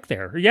my bike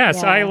there.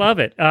 Yes, I love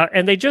it.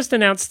 And they just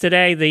announced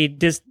today the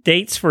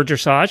dates for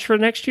dressage for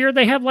next year.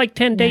 They have like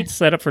 10 dates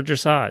set up for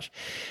dressage,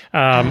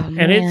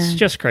 and it's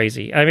just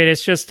crazy. I mean,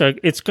 it's just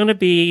it's going to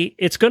be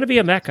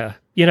a mecca.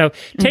 You know,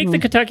 take the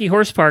Kentucky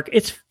Horse Park.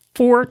 It's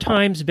 4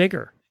 times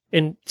bigger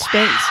in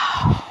space.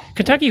 Wow.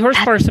 Kentucky Horse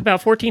Park is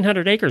about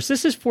 1,400 acres.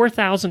 This is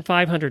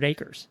 4,500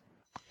 acres.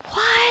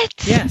 What?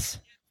 Yes.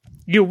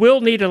 You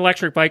will need an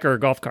electric bike or a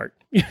golf cart.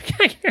 You're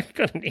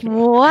gonna need one.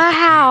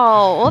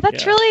 Wow. Well,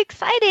 that's really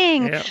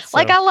exciting. Yeah,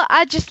 like,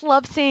 I just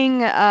love seeing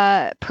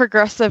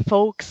progressive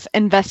folks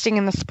investing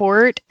in the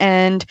sport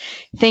and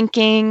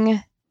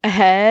thinking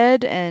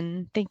ahead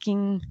and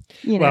thinking,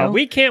 you know. Well,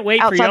 we can't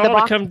wait for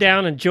y'all to come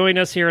down and join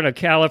us here in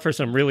Ocala for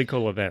some really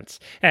cool events.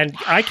 And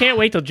I can't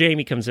wait till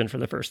Jamie comes in for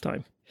the first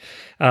time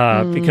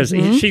because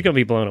she's going to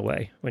be blown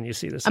away when you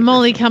see this. I'm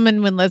only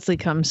coming when Leslie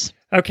comes.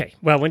 Okay.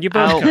 Well, when you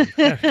both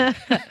come.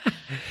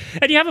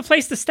 And you have a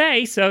place to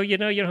stay, so, you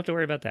know, you don't have to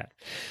worry about that.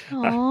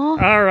 All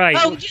right.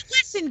 Oh,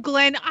 listen,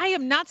 Glenn, I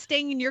am not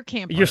staying in your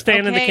camper. You're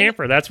staying in the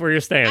camper. That's where you're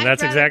staying.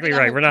 That's exactly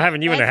right. We're not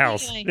having you in the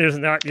house.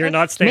 You're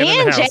not staying in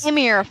the house. Me and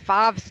Jamie are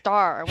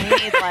 5-star. We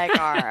need like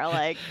our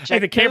like. Hey,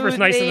 the camper's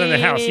nicer than the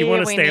house. You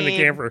want to stay in the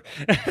camper.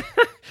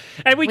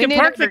 And we can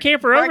park the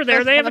camper over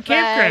there. They have a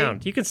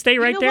campground. You can stay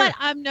right there. You know what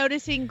I'm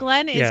noticing?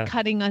 Glenn is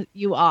cutting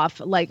you off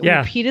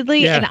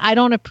repeatedly, and I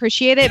don't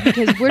appreciate it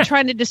because we're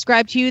trying to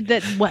describe to you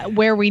that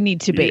where we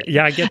need to be.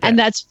 Yeah, I get that. And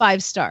that's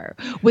 5-star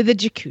with a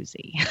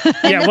jacuzzi.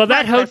 Yeah, well,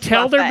 that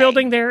hotel they're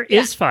building there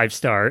is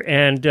 5-star,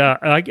 and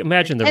I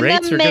imagine the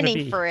rates are going to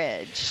be.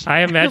 Fridge. I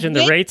imagine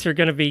the rates are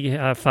going to be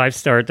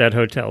 5-star at that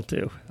hotel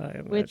too. I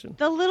imagine with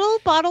the little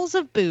bottles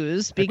of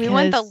booze. Because we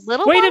want the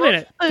little. Wait a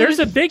minute. There's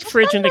a big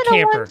fridge in the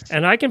camper,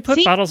 and I can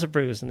put bottles of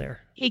booze in there.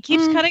 He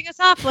keeps cutting us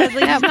off,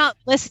 Leslie. He's not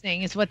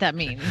listening, is what that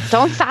means.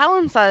 Don't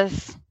silence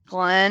us,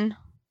 Glenn.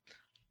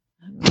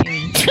 I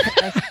mean,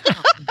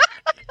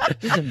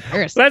 this is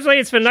embarrassing. Leslie,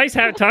 it's been nice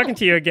talking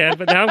to you again,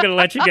 but now I'm going to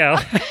let you go.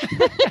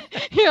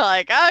 You're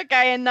like,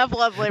 okay, enough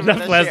Leslie. for Enough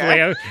this Leslie.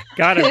 year.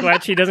 God, I'm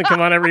glad she doesn't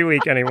come on every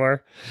week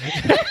anymore.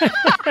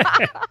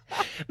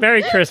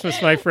 Merry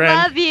Christmas, my friend.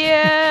 Love you.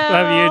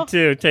 Love you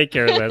too. Take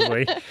care,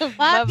 Leslie.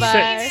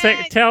 Bye-bye.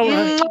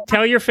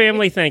 Tell your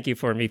family thank you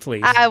for me,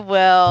 please. I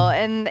will,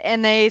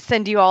 and they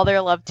send you all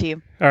their love to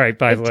you. All right,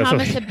 bye, Give Leslie.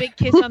 Thomas a big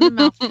kiss on the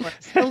mouth for us.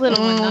 The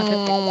little one, not the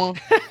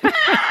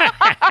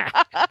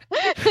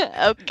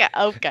Okay.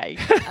 Okay.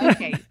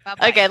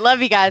 Bye-bye. Okay,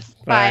 love you guys.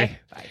 Bye.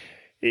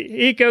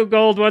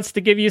 EcoGold wants to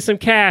give you some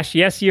cash.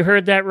 Yes, you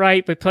heard that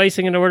right. By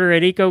placing an order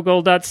at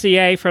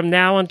ecogold.ca from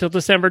now until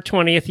December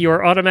 20th, you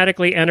are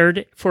automatically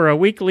entered for a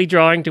weekly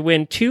drawing to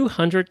win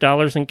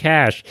 $200 in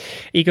cash.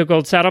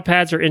 EcoGold saddle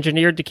pads are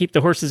engineered to keep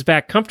the horse's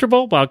back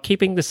comfortable while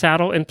keeping the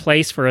saddle in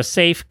place for a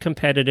safe,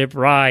 competitive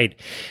ride.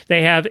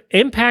 They have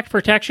impact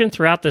protection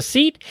throughout the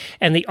seat,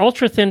 and the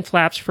ultra-thin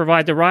flaps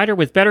provide the rider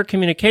with better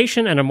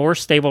communication and a more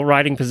stable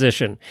riding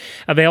position.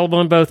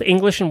 Available in both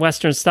English and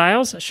Western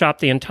styles, shop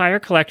the entire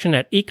collection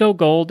at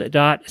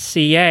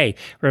ecogold.ca.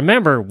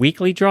 Remember,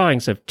 weekly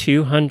drawings of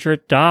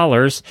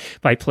 $200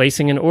 by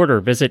placing an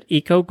order. Visit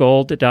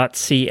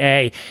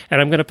ecogold.ca.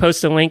 And I'm going to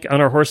post a link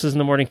on our Horses in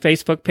the Morning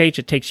Facebook page.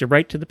 It takes you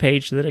right to the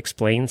page that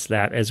explains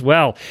that as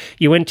well.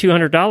 You win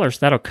 $200.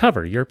 That'll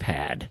cover your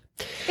pad.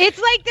 It's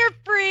like they're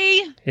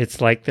free. It's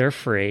like they're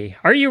free.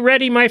 Are you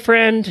ready, my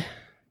friend?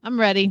 I'm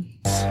ready.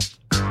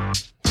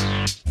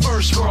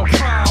 First world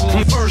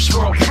problem. First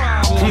world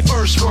problem.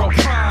 First world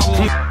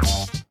problem.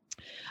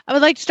 I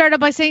would like to start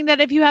out by saying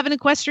that if you have an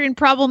equestrian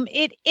problem,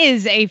 it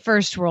is a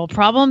first world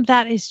problem.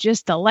 That is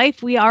just the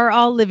life we are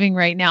all living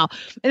right now.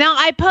 Now,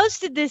 I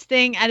posted this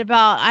thing at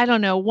about,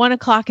 1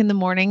 o'clock in the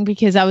morning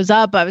because I was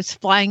up. I was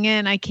flying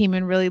in. I came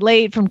in really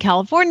late from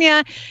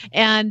California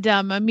and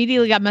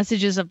immediately got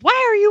messages of,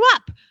 why are you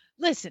up?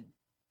 Listen,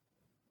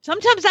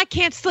 sometimes I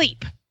can't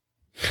sleep.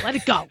 Let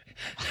it go.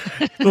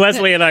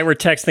 Leslie and I were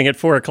texting at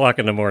 4 o'clock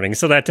in the morning,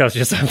 so that tells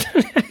you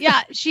something.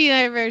 Yeah, she and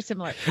I are very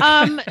similar.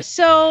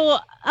 So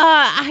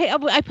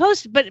I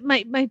posted, but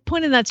my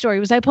point in that story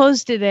was I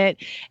posted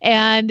it,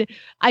 and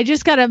I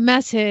just got a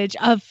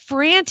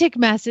frantic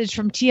message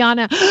from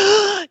Tiana. Did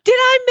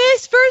I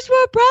miss first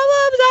world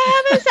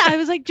problems? I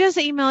was like, just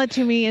email it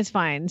to me. It's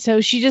fine.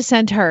 So she just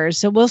sent hers.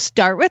 So we'll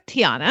start with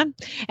Tiana,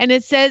 and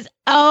it says,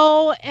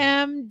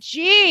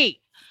 OMG.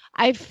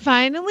 I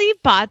finally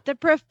bought the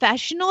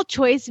Professional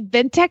Choice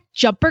Vintech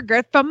jumper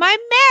girth from my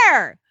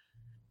mare.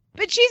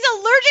 But she's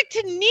allergic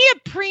to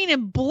neoprene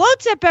and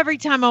bloats up every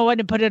time I want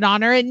to put it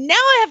on her. And now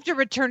I have to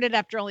return it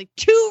after only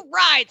 2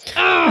 rides.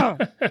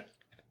 Ugh.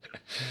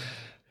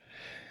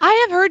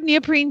 I have heard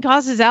neoprene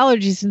causes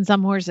allergies in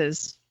some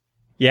horses.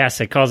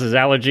 Yes, it causes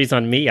allergies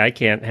on me. I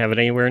can't have it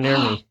anywhere near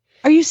me.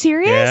 Are you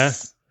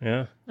serious?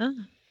 Yeah. Oh.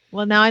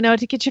 Well, now I know what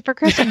to get you for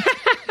Christmas.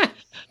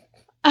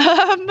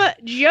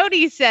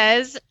 Jody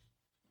says,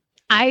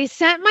 I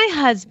sent my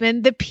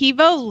husband the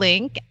Pivo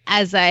link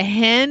as a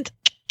hint.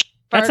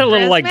 That's a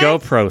little like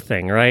GoPro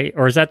thing, right?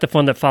 Or is that the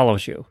one that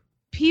follows you?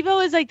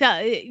 Pivo is like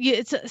that.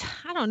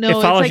 I don't know.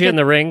 It follows like you in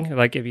the ring,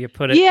 like if you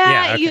put it.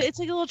 Yeah, okay. it's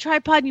like a little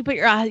tripod. And you put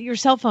your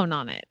cell phone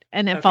on it,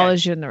 and it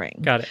follows you in the ring.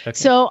 Got it. Okay.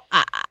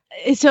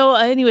 So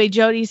anyway,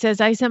 Jody says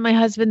I sent my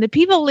husband the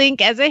Pivo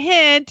link as a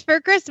hint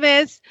for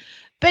Christmas.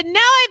 But now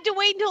I have to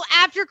wait until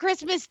after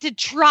Christmas to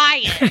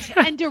try it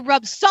and to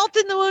rub salt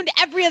in the wound.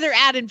 Every other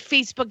ad in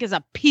Facebook is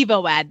a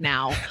Pivo ad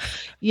now.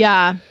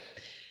 Yeah.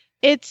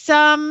 It's,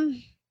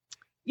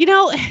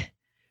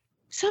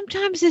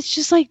 sometimes it's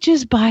just like,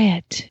 just buy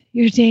it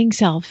your dang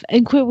self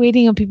and quit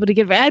waiting on people to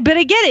get it. But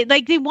I get it.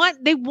 Like they want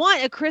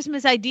a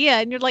Christmas idea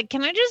and you're like,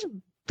 can I just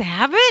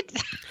have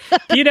it?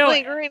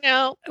 Like right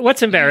now.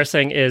 What's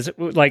embarrassing is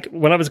like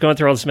when I was going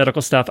through all this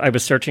medical stuff, I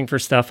was searching for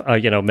stuff,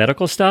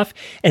 medical stuff,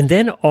 and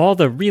then all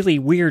the really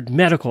weird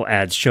medical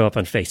ads show up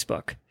on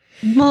Facebook.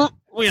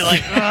 We're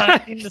like,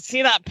 I need to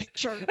see that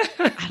picture.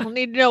 I don't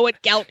need to know what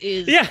gout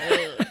is. Yeah.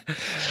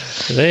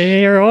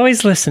 They are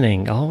always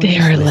listening.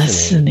 They're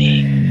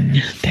listening.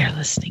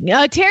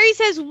 Terry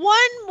says 1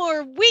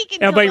 more week.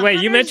 Oh, by the way,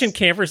 you mentioned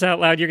Campers Out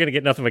Loud. You're going to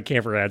get nothing but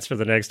camper ads for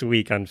the next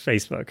week on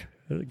Facebook.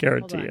 I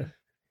guarantee you.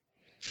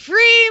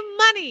 Free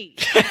money.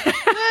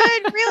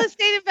 Good real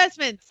estate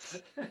investments.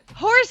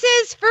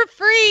 Horses for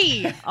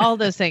free. All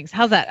those things.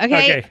 How's that?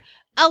 Okay.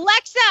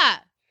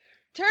 Alexa,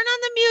 turn on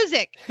the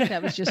music.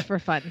 That was just for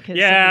fun.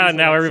 Yeah,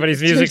 now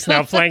everybody's music's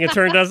now playing and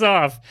turned us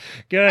off.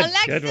 Good.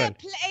 Alexa, good one.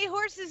 play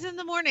Horses in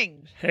the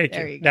Morning. Hey,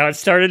 there you go. Now it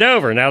started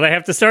over. Now they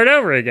have to start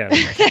over again.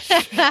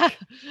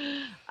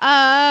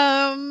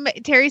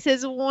 Terry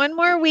says 1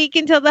 more week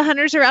until the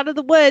hunters are out of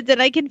the woods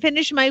and I can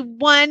finish my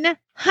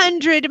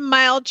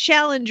 100-mile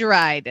challenge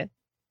ride.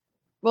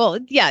 Well,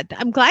 yeah,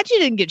 I'm glad you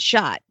didn't get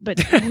shot, but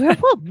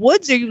what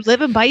woods are you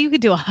living by? You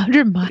could do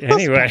 100 miles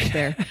anyway. back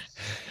there.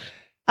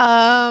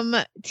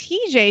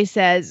 TJ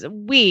says oh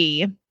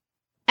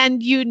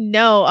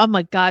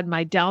my God,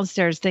 my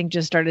downstairs thing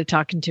just started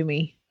talking to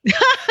me.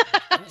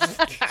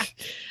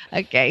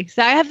 Okay.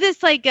 So I have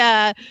this like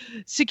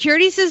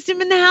security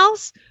system in the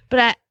house,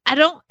 but I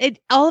don't,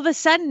 all of a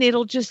sudden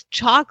it'll just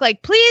chalk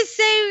like, please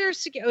say you're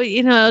secure,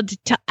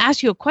 to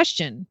ask you a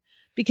question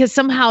because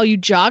somehow you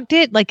jogged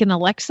it like an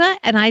Alexa.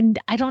 And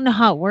I don't know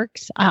how it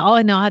works. All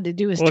I know how to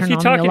do is turn on the alarm. Well,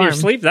 if you talk in your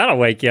sleep, that'll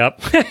wake you up.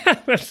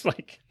 It's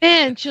like,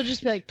 and she'll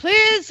just be like,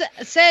 please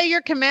say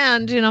your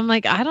command. And I'm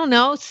like, I don't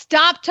know.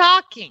 Stop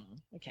talking.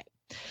 Okay.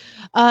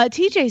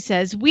 TJ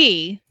says,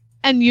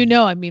 I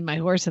mean my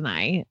horse and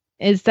I,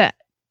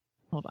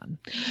 hold on.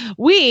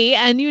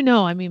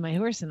 My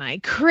horse and I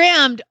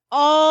crammed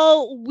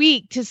all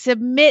week to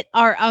submit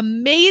our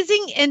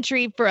amazing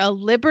entry for a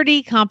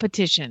Liberty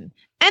competition.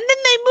 And then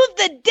they moved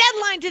the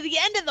deadline to the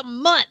end of the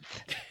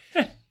month.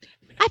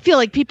 I feel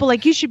like people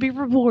like you should be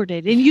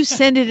rewarded and you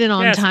send it in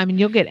on time and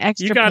you'll get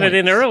extra You got points. it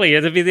in early.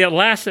 It'll be the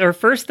last or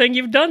first thing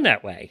you've done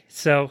that way.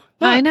 So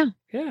I know.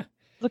 Yeah.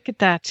 Look at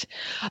that.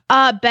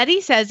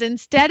 Betty says,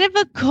 instead of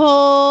a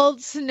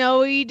cold,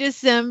 snowy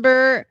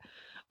December,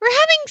 we're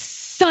having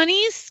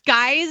sunny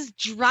skies,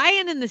 dry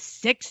and in the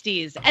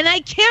 60s. And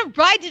I can't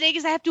ride today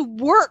because I have to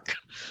work.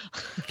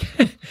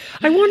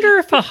 I wonder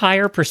if a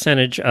higher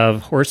percentage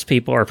of horse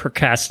people are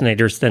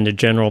procrastinators than the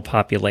general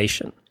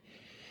population.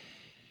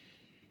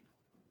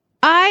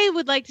 I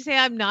would like to say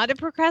I'm not a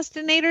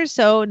procrastinator.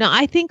 So, no,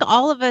 I think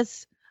all of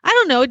us, I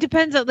don't know. It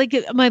depends on like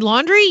my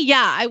laundry.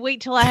 Yeah, I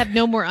wait till I have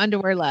no more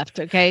underwear left.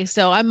 Okay,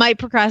 so I might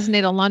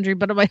procrastinate on laundry,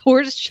 but my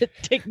horse shit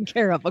taken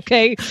care of.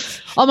 Okay,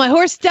 all my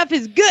horse stuff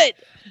is good.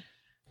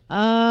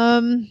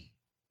 Jillian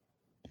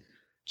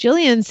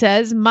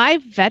says my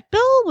vet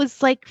bill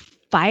was like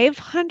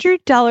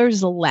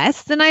 $500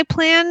 less than I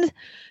planned.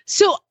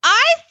 So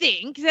I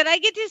think that I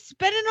get to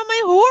spend it on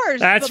my horse.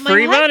 That's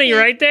free money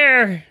right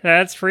there.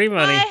 That's free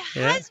money. My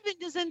husband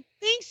doesn't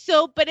think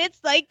so, but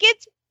it's like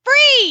it's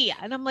free.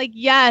 And I'm like,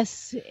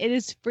 yes, it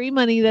is free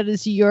money that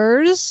is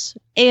yours.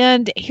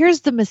 And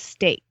here's the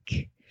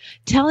mistake.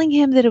 Telling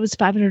him that it was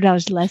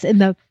 $500 less in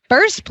the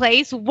first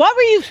place. What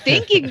were you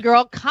thinking,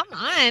 girl? Come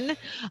on.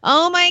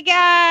 Oh my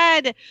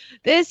God.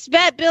 This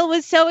vet bill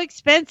was so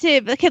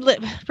expensive. Okay,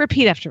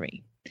 repeat after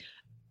me.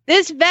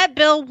 This vet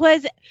bill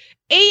was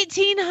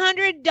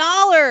 $1,800.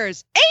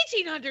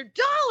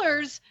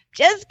 $1,800?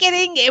 Just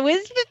kidding. It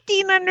was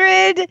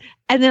 $1,500.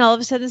 And then all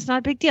of a sudden it's not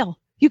a big deal.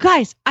 You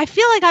guys, I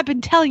feel like I've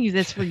been telling you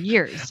this for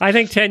years. I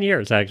think 10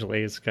 years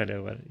actually is kind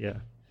of what, yeah.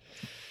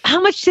 How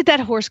much did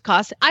that horse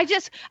cost? I bought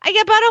a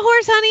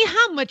horse, honey.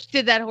 How much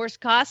did that horse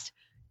cost?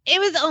 It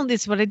was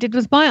this is what I did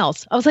with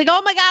Miles. I was like,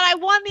 oh my God, I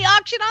won the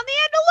auction on the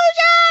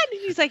Andalusian. And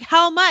he's like,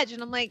 how much?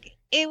 And I'm like,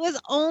 it was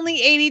only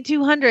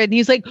 $8,200. And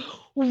he's like,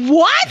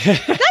 what?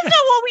 That's not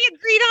what we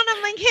agreed on.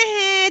 I'm like,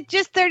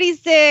 just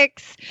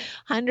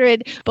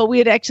 $3,600. But we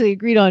had actually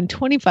agreed on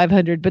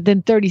 $2,500, but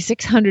then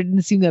 $3,600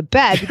 didn't seem that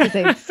bad because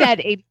I had said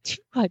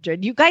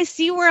 $8,200. You guys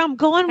see where I'm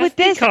going with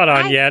this? Caught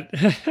on yet.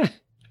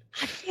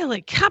 I feel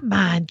like, come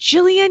on,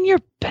 Jillian, you're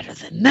better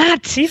than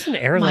that. He's an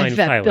airline My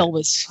vet pilot. bill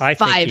was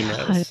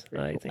 $500.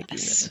 I think he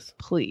knows.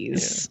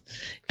 Please. Yeah.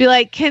 Be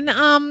like, can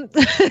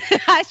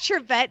ask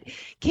your vet,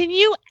 can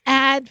you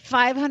add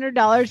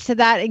 $500 to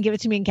that and give it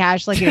to me in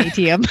cash like an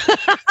ATM?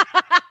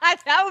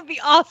 That would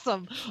be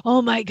awesome.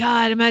 Oh my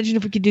God, imagine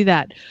if we could do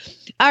that.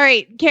 All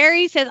right,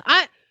 Carrie says,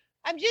 I'm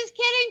just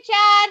kidding,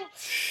 Chad.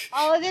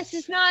 All of this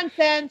is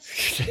nonsense.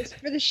 Just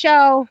for the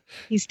show.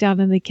 He's down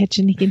in the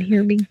kitchen. He can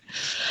hear me.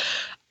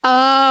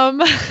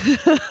 God,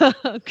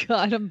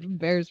 I'm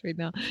embarrassed right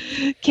now.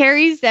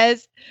 Carrie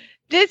says,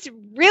 this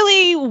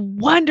really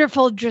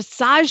wonderful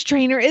dressage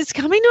trainer is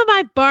coming to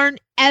my barn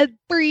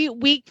every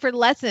week for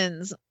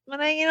lessons, but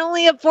I can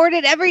only afford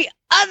it every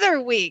other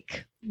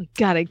week.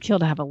 God, I'd kill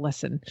to have a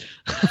lesson.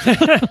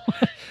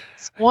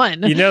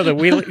 One. You know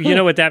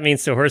what that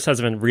means to a horse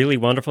husband. Really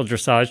wonderful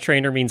dressage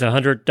trainer means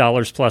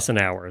 $100 plus an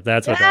hour.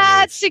 That's what that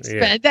means. That's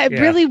expensive. Yeah. That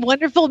really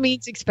wonderful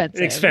means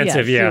expensive.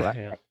 Expensive, yes,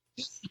 yeah.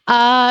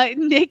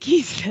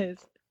 Nikki says,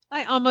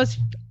 I almost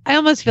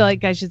feel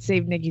like I should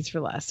save Nikki's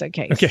for last.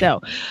 Okay.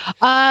 So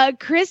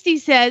Christy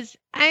says,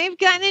 I've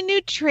gotten a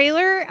new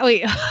trailer. Oh,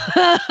 wait,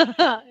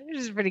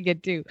 this is pretty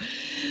good too.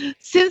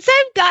 Since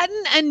I've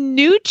gotten a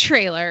new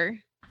trailer,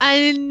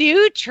 a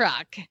new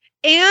truck,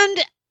 and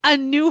a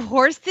new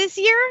horse this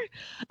year,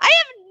 I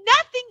have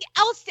nothing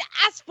else to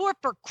ask for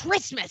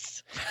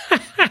Christmas.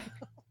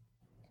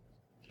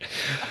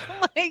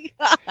 Oh my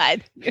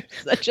God, you're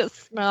such a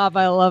snob.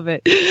 I love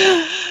it.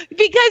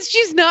 Because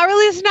she's not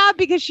really a snob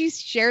because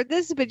she's shared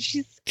this, but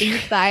she's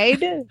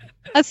inside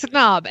a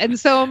snob. And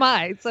so am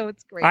I. So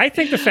it's great. I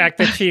think the fact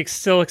that she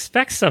still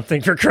expects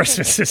something for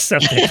Christmas is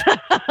something.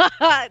 That's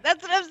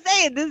what I'm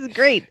saying. This is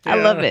great. Yeah. I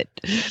love it.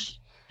 These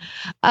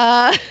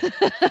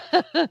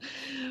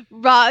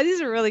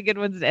are really good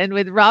ones to end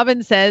with.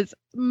 Robin says,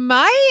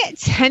 my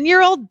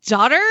 10-year-old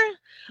daughter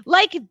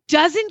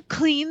doesn't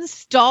clean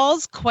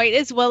stalls quite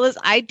as well as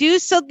I do.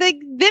 So then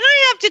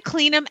I have to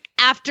clean them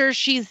after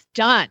she's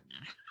done.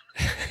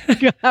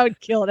 I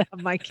would kill to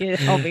have my kid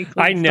help me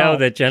clean I know stalls.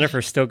 that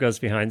Jennifer still goes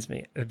behind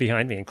me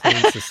and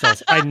cleans the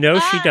stalls. I know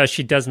she does.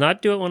 She does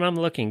not do it when I'm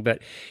looking, but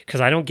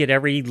because I don't get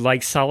every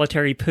like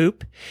solitary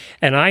poop,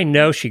 and I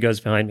know she goes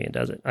behind me and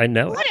does it. I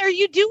know. What are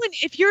you doing?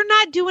 If you're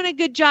not doing a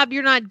good job,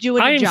 you're not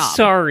doing a job. I'm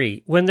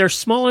sorry. When they're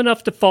small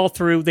enough to fall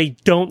through, they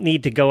don't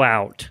need to go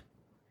out.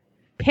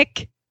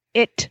 Pick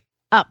it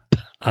up.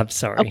 I'm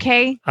sorry.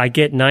 Okay. I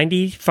get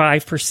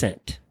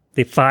 95%.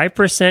 The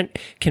 5%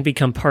 can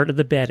become part of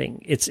the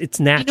bedding. It's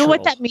natural. You know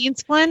what that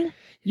means, Glenn?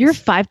 You're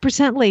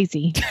 5%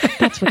 lazy.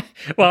 That's what.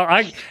 Well,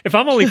 if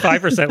I'm only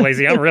 5%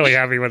 lazy, I'm really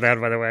happy with that,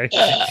 by the way.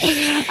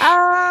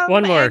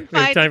 One more. We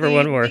have time for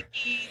one more.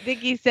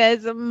 Vicky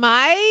says,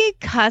 my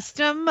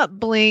custom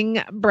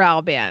bling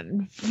brow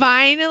band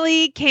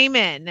finally came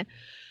in.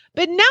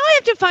 But now I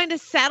have to find a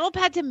saddle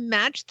pad to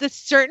match the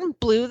certain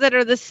blue that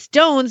are the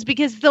stones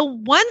because the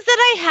ones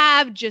that I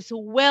have just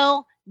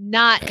will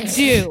not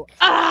do.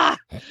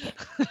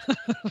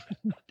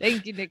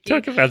 Thank you, Nikki.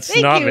 Talk about Thank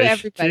snobbish. you,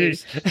 everybody.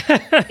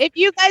 If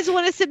you guys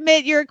want to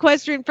submit your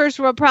equestrian first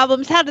world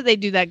problems, how do they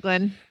do that,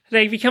 Glenn?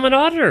 They become an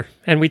auditor.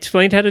 And we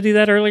explained how to do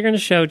that earlier in the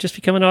show. Just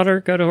become an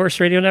auditor. Go to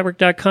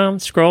horseradionetwork.com,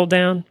 scroll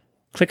down,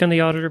 click on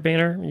the auditor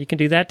banner. You can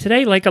do that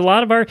today. Like a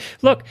lot of our,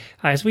 look,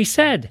 as we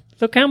said,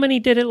 look how many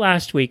did it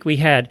last week. We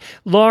had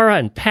Laura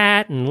and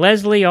Pat and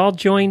Leslie all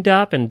joined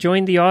up and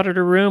joined the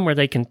auditor room where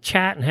they can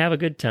chat and have a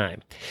good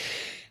time.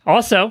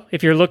 Also,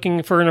 if you're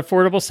looking for an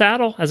affordable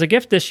saddle as a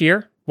gift this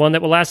year, one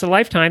that will last a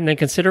lifetime, then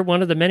consider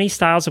one of the many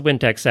styles of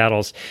Wintec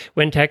saddles.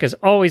 Wintec has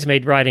always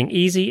made riding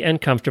easy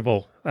and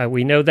comfortable.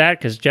 We know that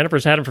because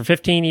Jennifer's had them for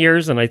 15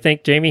 years, and I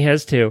think Jamie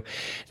has too.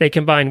 They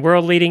combine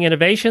world-leading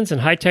innovations and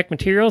high-tech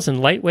materials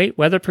in lightweight,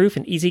 weatherproof,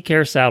 and easy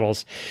care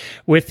saddles.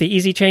 With the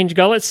Easy Change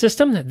gullet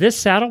system, this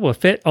saddle will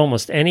fit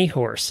almost any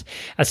horse.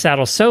 A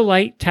saddle so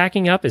light,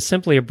 tacking up is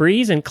simply a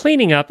breeze, and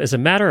cleaning up is a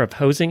matter of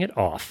hosing it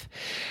off.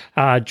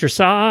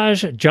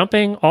 Dressage,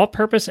 jumping,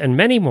 all-purpose, and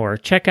many more.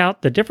 Check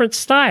out the different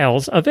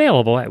styles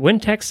available at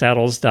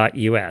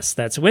wintecsaddles.us.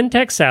 That's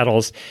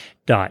wintecsaddles.us.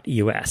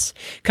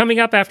 Coming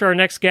up after our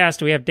next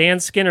guest, we have Dan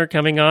Skinner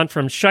coming on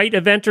from Shite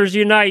Eventers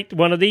Unite,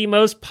 one of the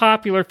most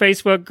popular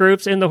Facebook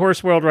groups in the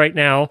horse world right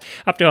now.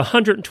 Up to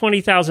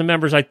 120,000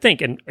 members, I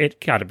think, and it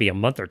got to be a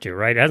month or two,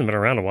 right? It hasn't been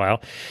around a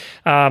while.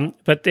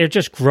 But they're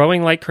just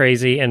growing like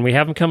crazy, and we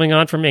have him coming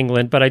on from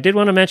England. But I did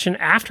want to mention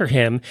after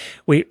him,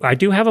 I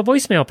do have a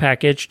voicemail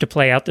package to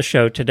play out the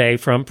show today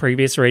from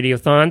previous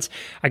radiothons.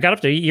 I got up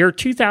to year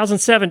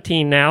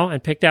 2017 now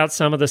and picked out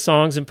some of the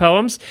songs and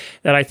poems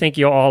that I think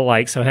you'll all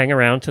like, so hang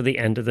around to the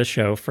end of the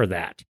show for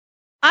that.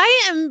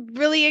 I am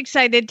really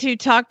excited to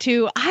talk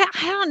to, I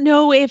don't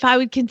know if I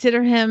would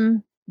consider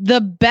him the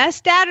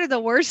best dad or the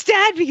worst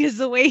dad because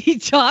the way he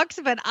talks,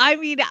 but I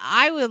mean,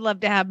 I would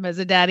love to have him as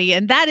a daddy,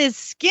 and that is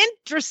Skint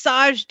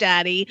Dressage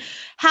Daddy.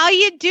 How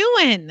you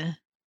doing?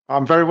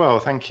 I'm very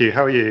well, thank you.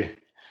 How are you?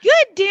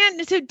 Good,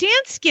 Dan. So Dan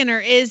Skinner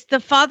is the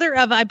father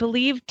of, I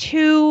believe,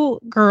 2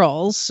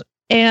 girls,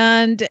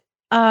 and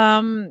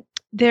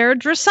they're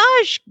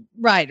dressage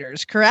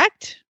riders,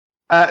 correct?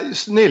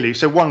 It's nearly.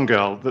 So one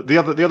girl. The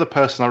other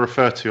person I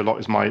refer to a lot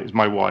is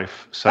my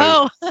wife.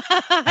 So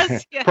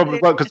probably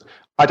because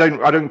I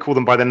don't call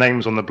them by their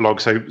names on the blog.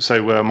 So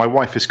my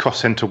wife is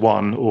Cost Center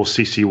 1 or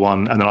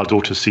CC1, and then our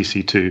daughter's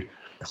CC2.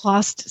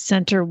 Cost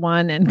Center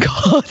 1 and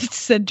Cost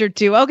Center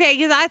 2. Okay,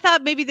 because I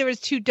thought maybe there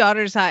was 2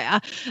 daughters.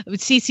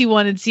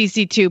 CC1 and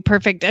CC2.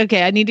 Perfect.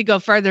 Okay, I need to go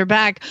further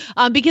back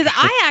because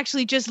I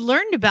actually just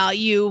learned about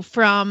you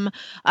from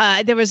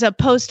there was a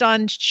post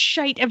on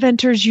Shite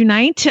Eventers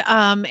Unite,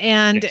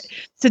 and yes.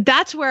 So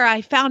that's where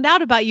I found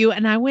out about you,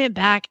 and I went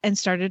back and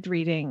started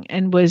reading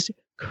and was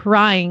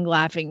crying,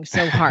 laughing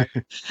so hard.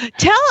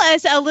 Tell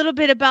us a little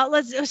bit about.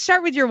 Let's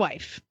start with your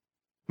wife.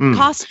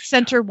 Cost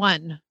Center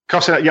 1.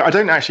 Yeah, I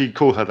don't actually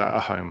call her that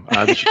at home.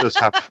 She does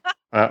have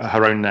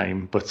her own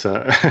name, but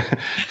for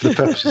the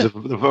purposes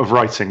of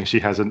writing, she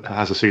has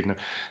a pseudonym.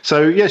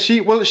 So yeah,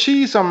 she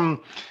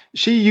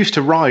used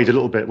to ride a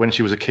little bit when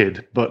she was a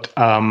kid, but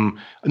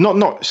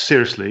not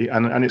seriously.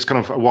 And it's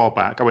kind of a while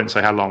back. I won't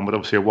say how long, but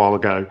obviously a while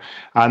ago.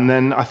 And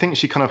then I think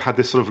she kind of had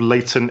this sort of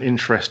latent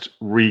interest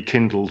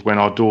rekindled when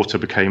our daughter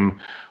became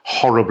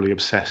horribly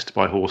obsessed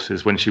by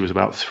horses when she was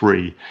about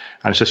 3,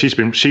 and so she's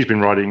been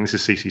riding. This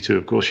is CC2,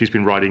 of course. She's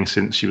been riding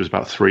since she was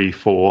about 3,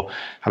 4,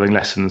 having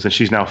lessons, and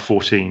she's now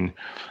 14.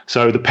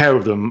 So the pair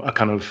of them are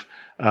kind of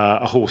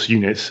a horse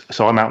unit.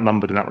 So I'm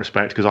outnumbered in that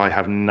respect because I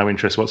have no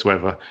interest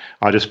whatsoever.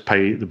 I just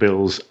pay the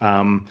bills.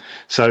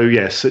 So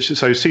yes, so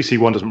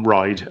CC1 doesn't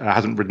ride,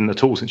 hasn't ridden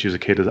at all since she was a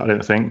kid, I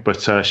don't think,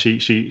 but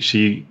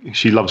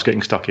she loves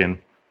getting stuck in.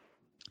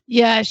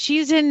 Yeah,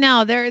 she's in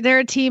now. They're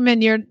a team,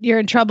 and you're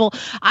in trouble.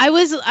 I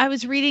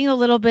was reading a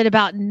little bit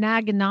about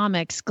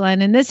nagonomics,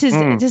 Glenn, and this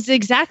is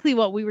exactly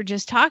what we were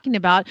just talking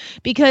about.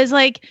 Because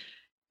like,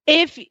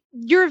 if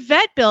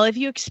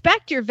you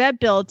expect your vet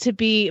bill to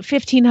be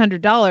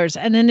 $1,500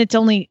 and then it's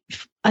only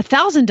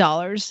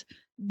 $1,000,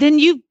 then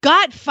you've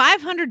got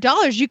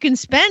 $500 you can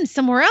spend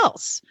somewhere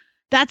else.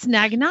 That's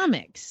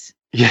nagonomics.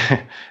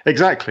 Yeah,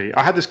 exactly.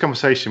 I had this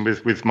conversation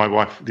with my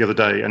wife the other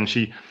day, and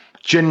she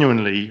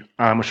genuinely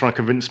was trying to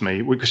convince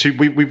me, because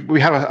we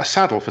have a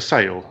saddle for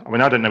sale. I mean,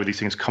 I don't know where these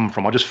things come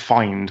from. I just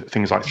find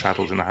things like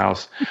saddles in the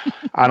house.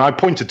 And I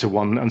pointed to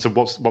one and said,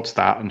 what's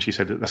that? And she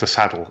said, that's a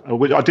saddle,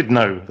 which I did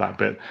know that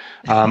bit,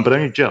 but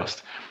only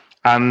just.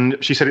 And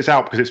she said, it's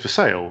out because it's for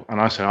sale.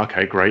 And I said,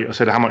 okay, great. I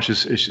said, how much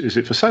is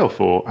it for sale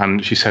for?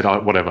 And she said,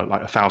 whatever,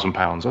 like £1,000.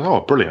 I said,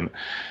 oh, brilliant.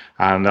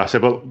 And I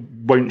said, well,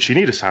 won't she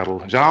need a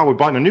saddle? She said, oh, we're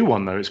buying a new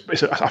one, though.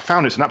 I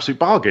found it's an absolute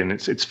bargain.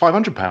 It's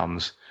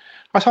 £500.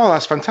 I said, oh,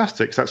 that's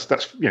fantastic. That's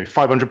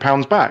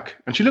 £500 back.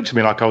 And she looked at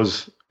me like I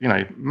was,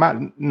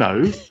 mad.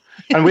 No.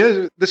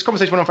 And this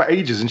conversation went on for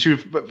ages, and she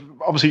was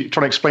obviously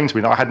trying to explain to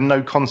me that I had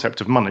no concept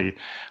of money,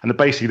 and that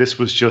basically this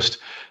was just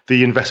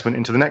the investment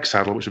into the next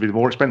saddle, which would be the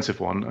more expensive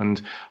one.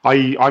 And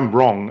I'm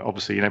wrong,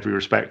 obviously, in every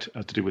respect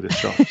to do with this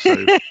stuff.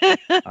 So,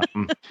 I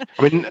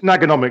mean,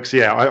 Nagonomics,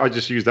 yeah, I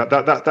just use that.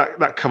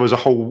 That covers a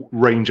whole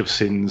range of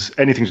sins,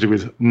 anything to do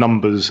with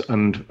numbers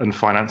and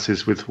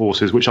finances with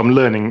horses, which I'm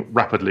learning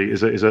rapidly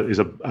is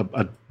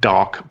a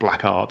dark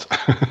black art.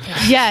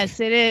 Yes,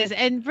 it is.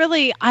 And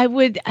really, I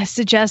would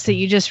suggest that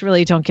you just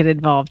really don't get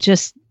involved.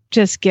 Just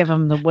give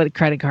them the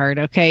credit card,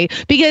 okay?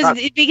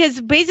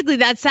 Because basically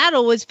that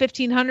saddle was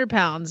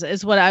 £1,500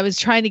 is what I was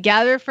trying to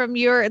gather from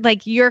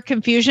your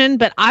confusion,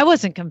 but I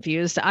wasn't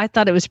confused. I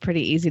thought it was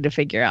pretty easy to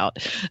figure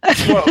out.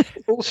 Well,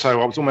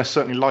 also I was almost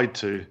certainly lied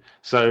to.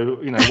 So,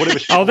 whatever.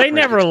 Oh, they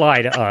never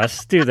lie to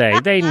us, do they?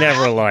 They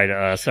never lie to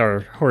us, our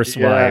horse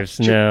wives.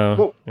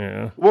 No.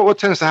 What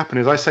tends to happen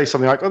is I say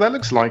something like, oh, that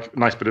looks like a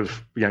nice bit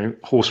of,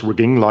 horse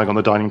rigging lying on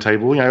the dining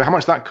table. How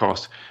much that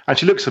cost? And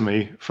she looks at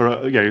me for,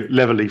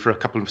 levelly for a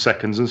couple of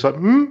seconds and it's like,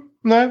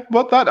 no,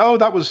 what that? Oh,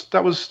 that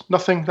was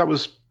nothing. That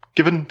was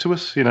given to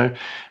us.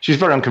 She's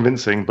very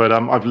unconvincing, but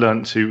I've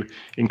learned to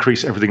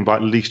increase everything by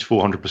at least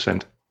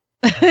 400%.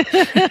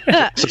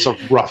 It's a sort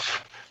of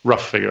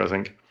rough figure, I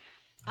think.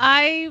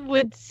 I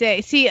would say,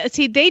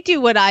 see, they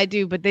do what I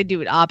do, but they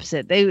do it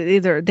opposite.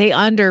 They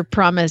under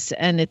promise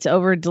and it's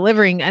over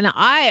delivering, and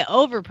I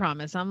over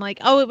promise. I'm like,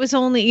 oh, it was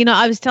only,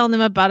 I was telling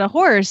them about a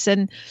horse,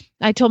 and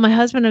I told my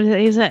husband,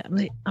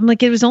 I'm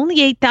like, it was only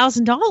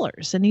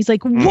 $8,000, and he's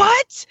like,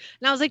 what?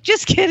 And I was like,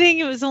 just kidding,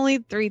 it was only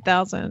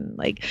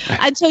 $3,000.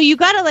 And so you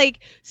got to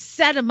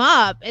set him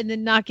up and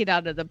then knock it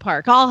out of the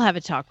park. I'll have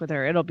a talk with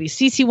her. It'll be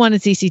CC1 and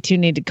CC2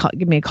 need to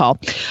give me a call.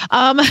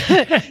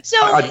 So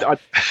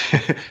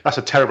that's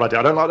a terrible idea.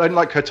 I don't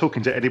like her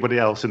talking to anybody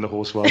else in the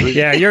horse world.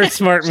 Yeah, you're a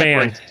smart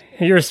man.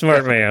 You're a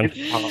smart man.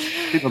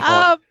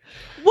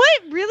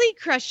 What really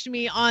crushed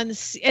me and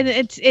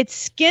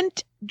it's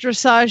Skint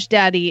Dressage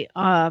Daddy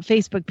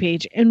Facebook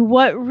page, and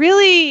what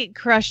really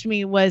crushed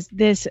me was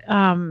this.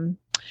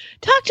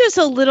 Talk to us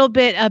a little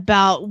bit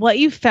about what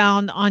you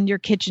found on your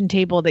kitchen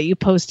table that you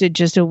posted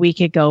just a week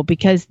ago,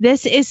 because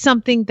this is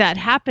something that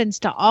happens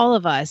to all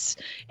of us,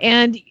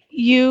 and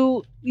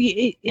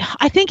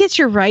I think it's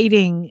your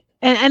writing.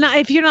 And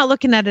if you're not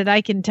looking at it,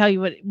 I can tell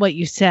you what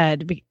you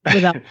said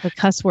without the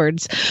cuss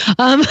words.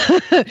 Yeah,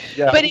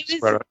 but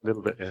it was a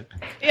little bit.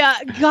 Yeah,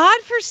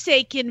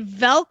 godforsaken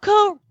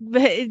Velcro.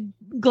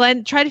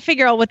 Glenn, try to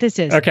figure out what this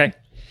is. Okay.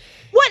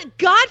 What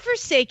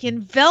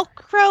godforsaken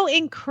Velcro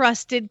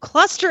encrusted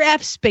cluster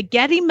F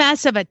spaghetti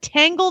mess of a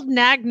tangled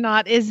nag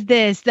knot is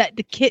this that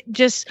the kit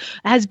just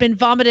has been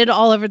vomited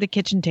all over the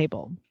kitchen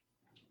table?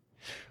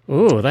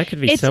 Ooh, that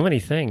could be so many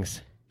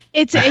things.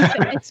 It's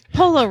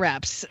polo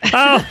wraps.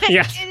 Oh,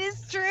 yeah. It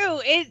is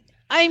true.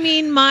 I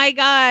mean, my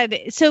God.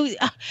 So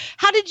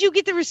how did you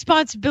get the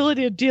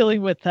responsibility of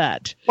dealing with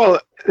that? Well,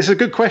 it's a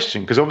good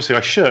question, because obviously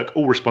I shirk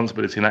all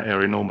responsibility in that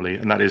area normally,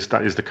 and that is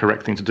the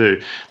correct thing to do.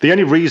 The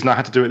only reason I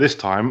had to do it this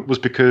time was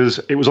because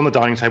it was on the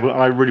dining table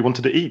and I really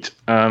wanted to eat.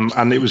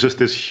 And it was just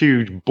this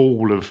huge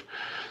ball of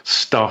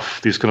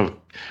stuff, these kind of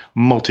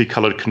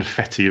multicolored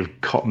confetti of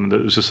cotton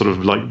that was just sort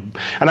of and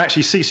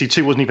actually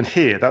CC2 wasn't even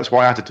here. That's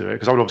why I had to do it,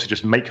 because I would obviously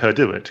just make her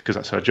do it, because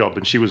that's her job,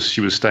 and she was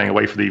staying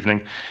away for the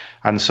evening,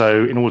 and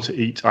so in order to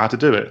eat I had to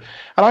do it.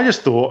 And I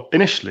just thought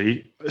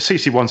initially,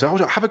 CC1 said,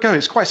 oh, have a go,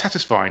 it's quite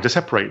satisfying to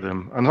separate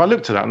them, and I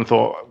looked at that and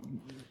thought,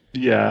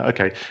 yeah,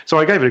 okay. So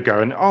I gave it a go,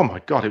 and oh my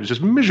God, it was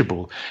just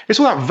miserable. It's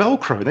all that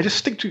Velcro, and they just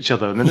stick to each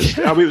other. And then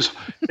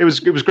it was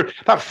great.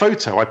 That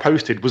photo I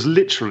posted was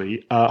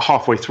literally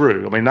halfway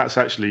through. I mean, that's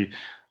actually.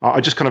 I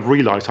just kind of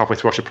realised halfway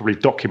through I should probably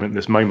document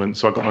this moment,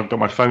 so I got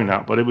my phone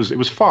out. But it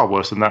was far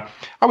worse than that.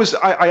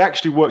 I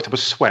actually worked up a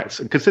sweat,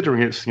 and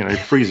considering it's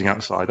freezing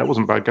outside, that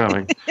wasn't bad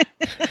going.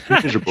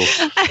 Miserable.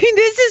 I mean,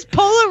 this is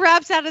polo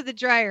wraps out of the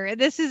dryer, and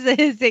this is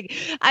his thing.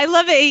 I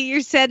love it.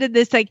 You said in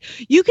this,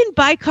 you can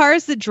buy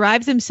cars that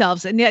drive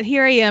themselves, and yet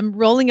here I am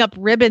rolling up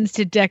ribbons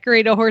to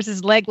decorate a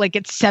horse's leg like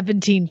it's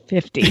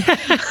 1750.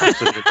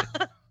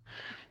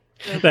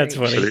 That's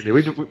funny.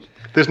 Absolutely.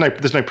 There's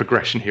no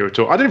progression here at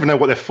all. I don't even know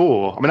what they're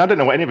for. I mean, I don't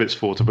know what any of it's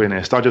for, to be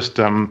honest. I just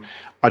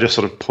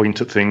sort of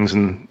point at things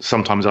and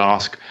sometimes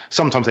ask.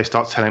 Sometimes they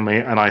start telling me,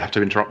 and I have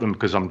to interrupt them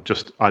because I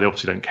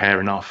obviously don't care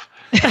enough.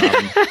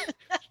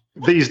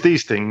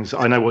 These things,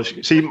 I know what.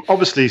 See,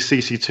 obviously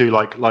CC2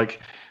 like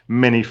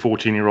many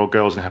 14-year-old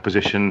girls in her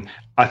position.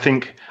 I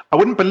think I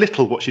wouldn't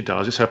belittle what she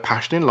does. It's her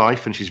passion in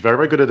life, and she's very,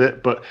 very good at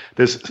it. But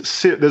there's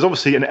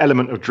obviously an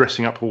element of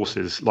dressing up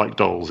horses like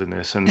dolls in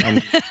this,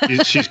 and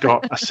she's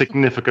got a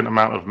significant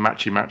amount of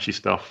matchy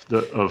stuff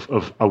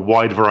of a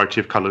wide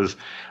variety of colours.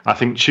 I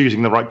think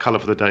choosing the right colour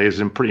for the day is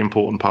a pretty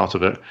important part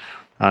of it.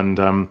 And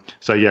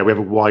so we have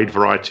a wide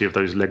variety of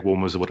those leg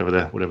warmers or whatever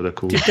they're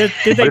called. Did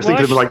they think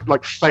of them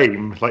like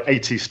Fame, like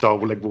 80s style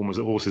leg warmers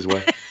that horses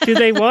wear. Do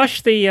they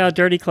wash the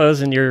dirty clothes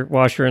in your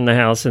washer in the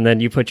house, and then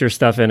you put your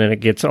stuff in, and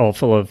it gets all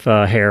full of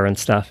hair and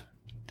stuff?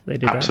 Do they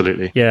do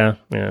Absolutely. that?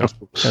 Yeah.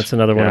 That's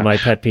another one of my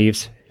pet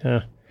peeves.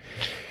 Yeah.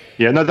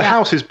 Yeah. No, the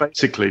house is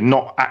basically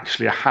not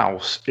actually a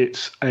house.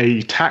 It's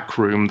a tack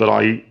room that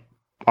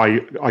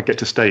I get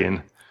to stay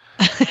in.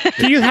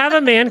 Do you have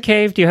a man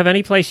cave? Do you have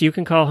any place you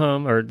can call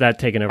home, or that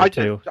taken over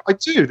too? I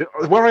do.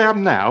 Where I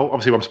am now,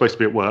 obviously I'm supposed to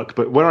be at work,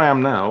 but where I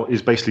am now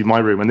is basically my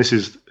room, and this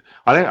is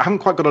I haven't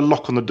quite got a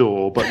lock on the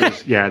door, but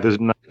there's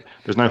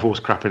no horse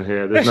crap in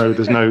here.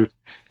 There's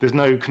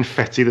no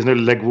confetti. There's no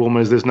leg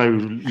warmers. There's no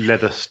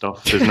leather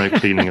stuff. There's no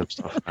cleaning of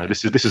stuff. No,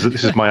 this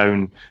is my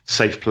own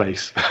safe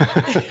place.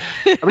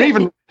 I mean,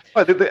 even.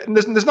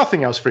 There's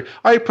nothing else free.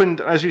 I opened,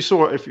 as you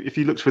saw, if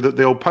you looked through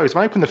the old post,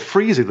 I opened the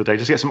freezer the other day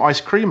just to get some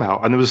ice cream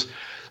out, and there was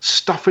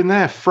stuff in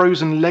there,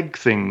 frozen leg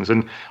things.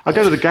 And I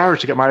go to the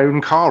garage to get my own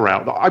car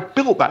out. I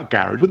built that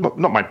garage with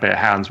not my bare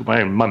hands, with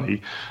my own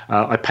money.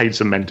 I paid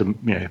some men to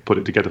put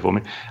it together for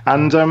me.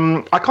 And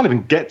I can't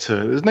even get to.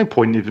 There's no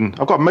point even.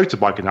 I've got a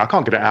motorbike in there. I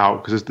can't get it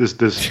out because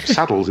there's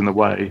saddles in the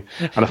way,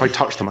 and if I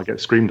touch them, I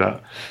get screamed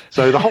at.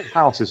 So the whole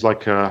house is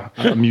like a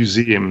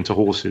museum to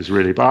horses,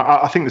 really. But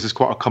I think this is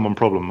quite a common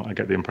problem. I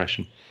get the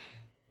impression.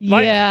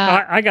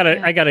 I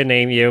gotta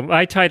name you.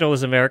 My title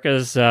is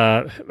America's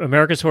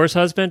Horse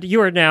Husband.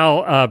 You are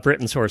now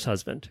Britain's Horse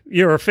Husband.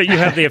 You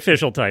have the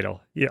official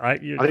title. I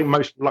think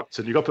most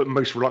reluctant. You got to put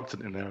most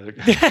reluctant in there.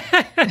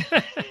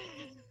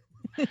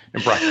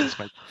 In brackets,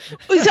 mate.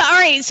 So, all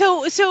right.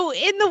 So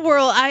in the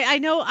world, I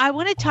know I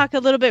want to talk a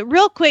little bit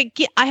real quick.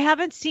 I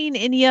haven't seen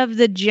any of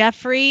the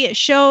Jeffrey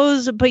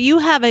shows, but you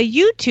have a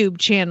YouTube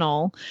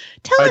channel.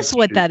 Tell us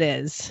what that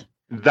is.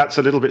 That's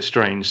a little bit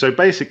strange. So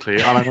basically,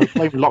 and I'm going to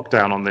blame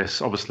lockdown on this,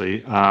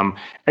 obviously.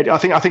 I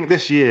think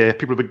this year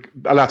people will be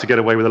allowed to get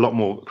away with a lot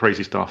more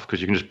crazy stuff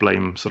because you can just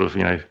blame sort of,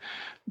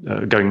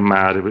 going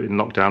mad in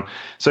lockdown.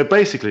 So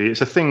basically, it's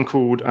a thing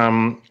called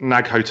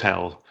Nag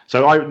Hotel.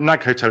 So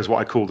Nag Hotel is what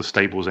I call the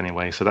stables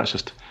anyway. So that's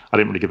just, I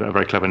didn't really give it a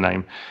very clever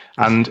name.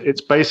 And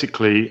it's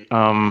basically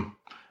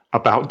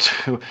about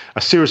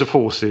a series of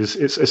horses.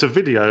 It's a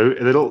video,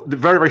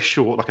 very, very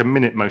short, like a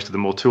minute, most of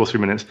them, or 2 or 3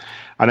 minutes.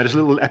 And there's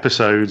little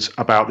episodes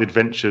about the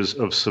adventures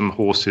of some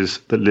horses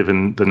that live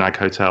in the Nag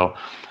Hotel.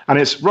 And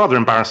it's rather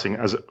embarrassing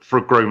for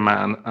a grown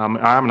man.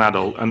 I am an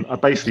adult, and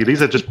basically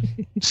these are just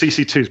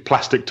CC2's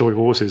plastic toy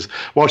horses.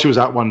 While she was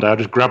out one day, I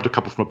just grabbed a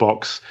couple from a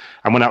box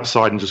and went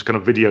outside and just kind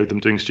of videoed them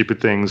doing stupid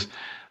things.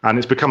 And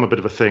it's become a bit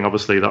of a thing,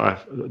 obviously,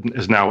 that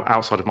is now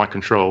outside of my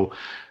control.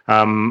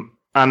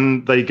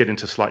 And they get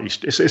into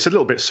it's a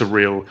little bit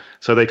surreal.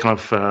 So they kind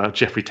of,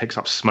 Jeffrey takes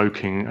up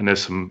smoking, and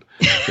there's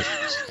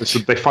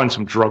they find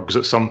some drugs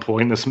at some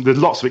point. There's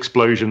lots of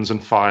explosions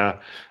and fire.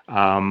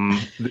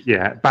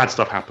 Bad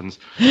stuff happens.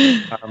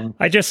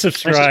 I just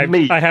subscribed.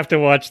 I have to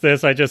watch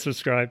this. I just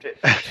subscribed.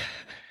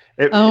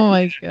 Oh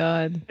my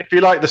God. If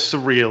you like the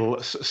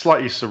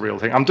slightly surreal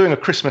thing, I'm doing a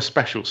Christmas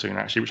special soon,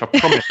 actually, which I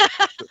promise.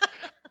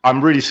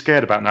 I'm really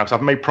scared about now because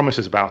I've made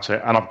promises about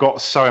it, and I've got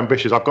so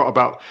ambitious. I've got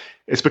about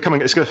it's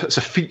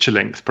a feature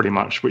length pretty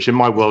much, which in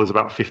my world is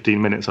about 15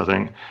 minutes, I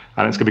think,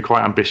 and it's going to be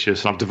quite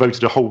ambitious. And I've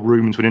devoted a whole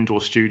room to an indoor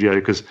studio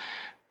because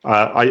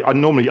I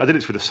did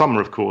it through the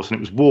summer, of course, and it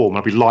was warm.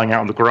 I'd be lying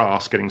out on the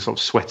grass, getting sort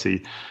of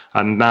sweaty,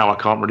 and now I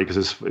can't really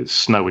because it's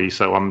snowy.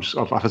 So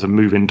I've had to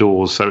move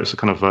indoors. So it's a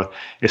kind of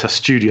it's a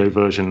studio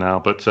version now.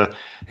 But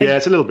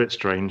it's a little bit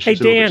strange. Hey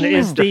Dan,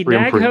 is the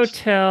Nag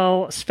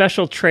Hotel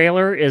special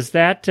trailer? Is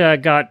that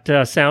got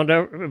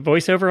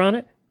voiceover on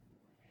it?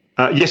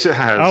 Yes, it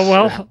has. Oh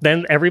well,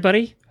 then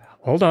everybody,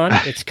 hold on,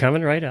 it's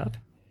coming right up.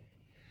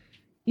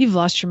 You've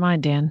lost your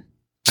mind, Dan.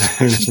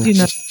 You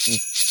know.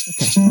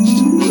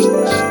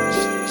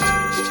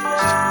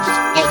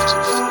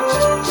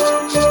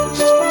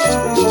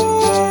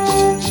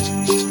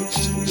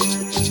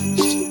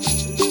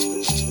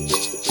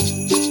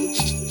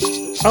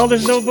 Oh,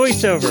 there's no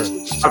voiceover.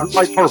 I've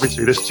lied horribly to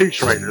you. There's 2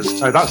 trailers.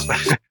 No, that's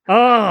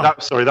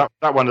sorry, that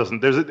one doesn't.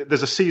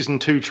 There's a season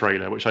 2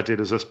 trailer which I did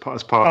as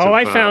part of. Oh,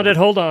 I found it.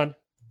 Hold on.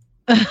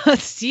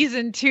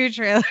 Season 2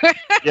 trailer.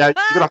 Yeah, you're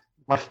gonna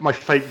have my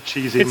fake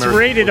cheesy. It's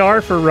rated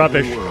R for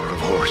rubbish. In the world of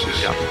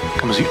horses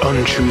comes the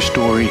untrue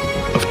story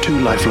of 2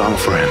 lifelong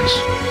friends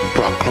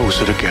brought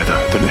closer together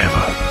than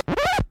ever.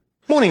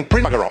 Morning,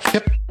 print bugger off.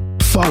 Yep.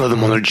 Follow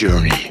them on a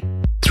journey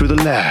through the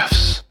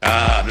laughs.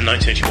 The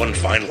 1981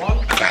 final,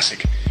 a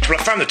classic. Well,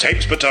 I found the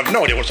tapes, but I've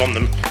no idea what's on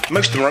them.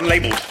 Most of them are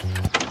unlabelled.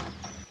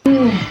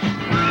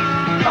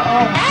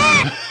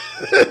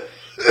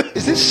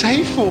 Is this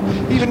safe or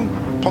even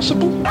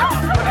possible?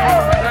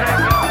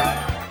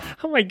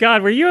 Oh my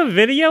God, were you a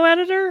video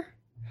editor?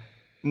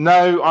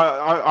 No,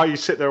 I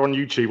sit there on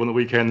YouTube on the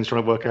weekends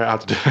trying to work out how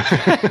to do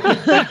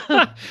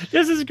it.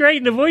 This is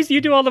great. The voice,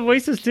 you do all the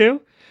voices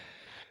too?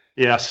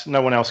 Yes,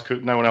 no one else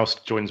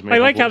joins me. I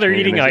like how they're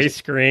eating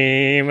ice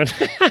cream.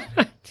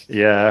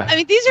 Yeah. I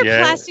mean, these are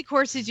plastic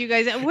horses, you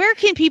guys. Where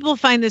can people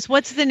find this?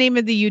 What's the name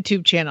of the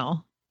YouTube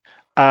channel?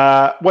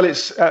 Well,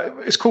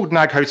 it's called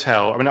Nag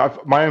Hotel. I mean,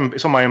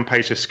 it's on my own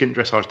page, so Skint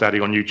Dressage Daddy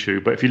on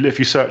YouTube. But if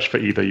you search for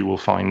either, you will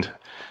find.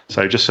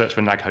 So just search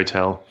for Nag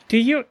Hotel.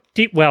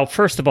 Well,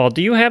 first of all,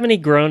 do you have any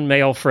grown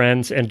male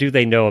friends, and do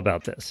they know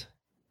about this?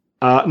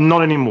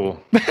 Not anymore.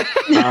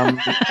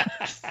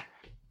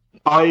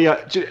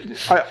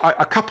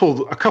 A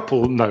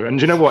couple no, and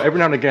you know what? Every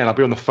now and again, I'll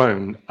be on the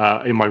phone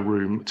in my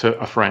room to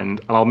a friend,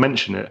 and I'll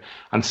mention it,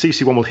 and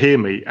CC1 will hear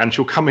me, and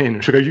she'll come in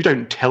and she'll go, "You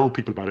don't tell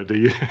people about it, do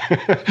you?"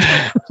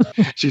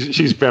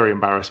 she's very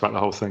embarrassed about the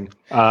whole thing.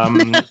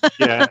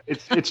 Yeah,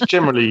 it's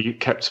generally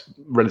kept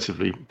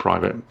relatively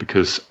private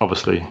because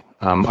obviously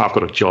I've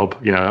got a job,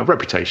 a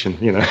reputation,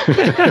 Well,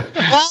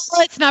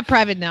 it's not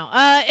private now.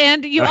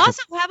 And you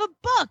also have a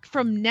book,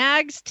 From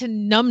Nags to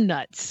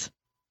Numbnuts.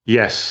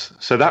 Yes.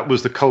 So that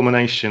was the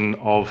culmination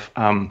of...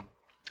 so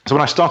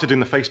when I started doing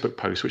the Facebook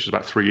post, which was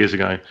about 3 years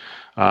ago,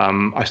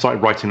 I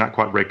started writing that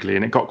quite regularly,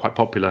 and it got quite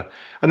popular.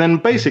 And then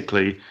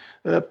basically,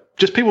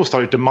 just people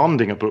started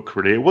demanding a book,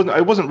 really.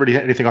 It wasn't really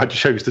anything I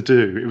chose to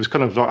do. It was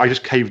kind of like I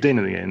just caved in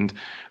the end.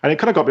 And it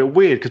kind of got a bit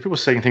weird because people were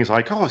saying things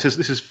like, "Oh, this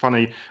is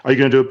funny. Are you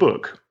going to do a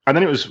book?" And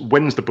then it was,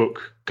 "When's the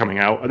book coming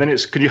out?" And then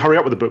it's, "Can you hurry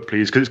up with the book,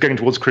 please? Because it's getting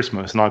towards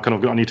Christmas, and I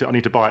need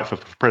to buy it for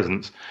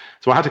presents."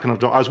 So I had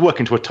to I was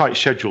working to a tight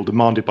schedule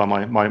demanded by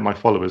my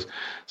followers.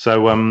 So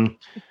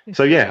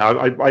yeah,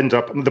 I ended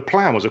up. The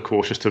plan was, of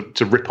course, just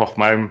to rip off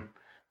my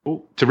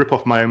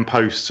own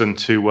posts and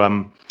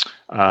to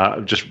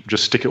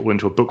just stick it all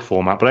into a book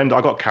format. But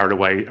I got carried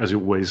away, as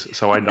always,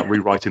 so I ended up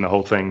rewriting the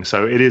whole thing.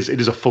 So it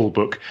is a full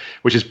book,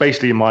 which is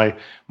basically my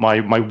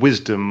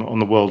wisdom on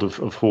the world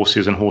of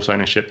horses and horse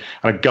ownership,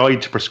 and a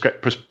guide to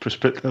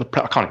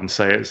I can't even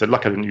say it. So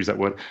lucky I didn't use that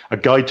word. A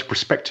guide to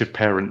prospective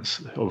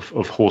parents of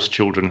horse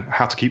children,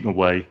 how to keep them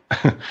away.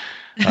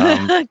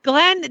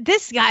 Glenn,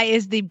 this guy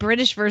is the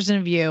British version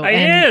of you. He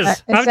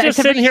is. I'm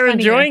just sitting here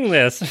enjoying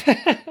this.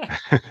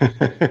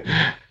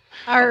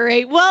 All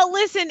right. Well,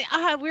 listen,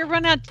 we're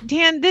running out.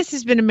 Dan, this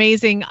has been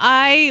amazing.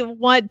 I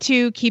want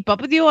to keep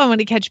up with you. I want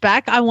to catch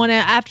back. I want to,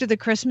 after the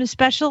Christmas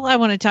special, I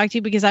want to talk to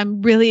you because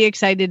I'm really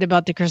excited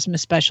about the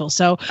Christmas special.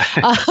 So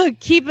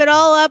keep it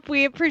all up.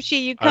 We appreciate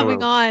you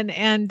coming on.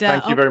 And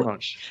thank you very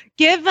much.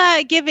 Give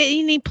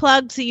any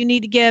plugs that you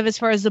need to give as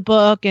far as the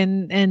book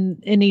and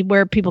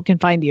anywhere people can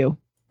find you.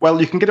 Well,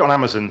 you can get it on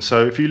Amazon.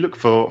 So if you look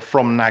for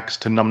From Nags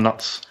to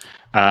Numbnuts,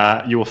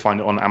 you will find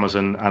it on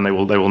Amazon, and they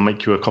will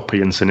make you a copy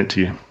and send it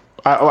to you.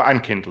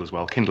 And Kindle as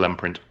well, Kindle and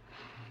print.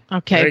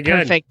 Okay,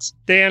 perfect.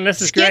 Dan,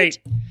 this is great.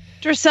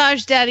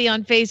 Dressage Daddy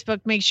on Facebook.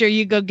 Make sure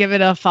you go give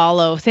it a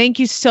follow. Thank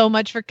you so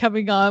much for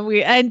coming on.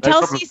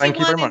 Tell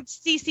CC1 and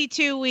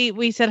CC2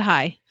 we said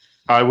hi.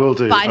 I will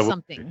do. Buy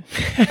something.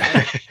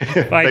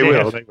 Bye, they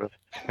will.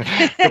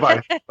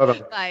 Goodbye.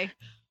 Bye-bye. Bye.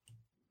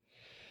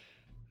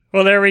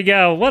 Well, there we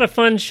go. What a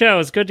fun show.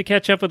 It's good to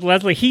catch up with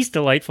Leslie. He's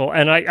delightful.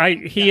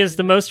 And he is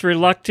the most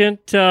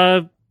reluctant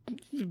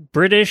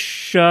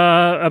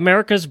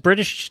America's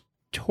British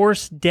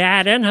horse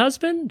dad and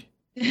husband.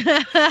 He's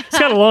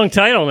got a long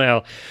title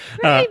now.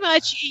 Pretty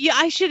much. Yeah,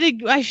 I should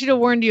have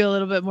warned you a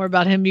little bit more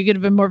about him. You could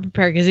have been more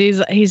prepared because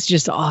he's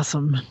just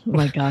awesome. Oh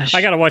my gosh.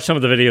 I got to watch some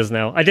of the videos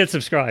now. I did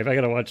subscribe. I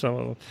got to watch some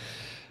of them.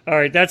 All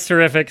right, that's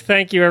terrific.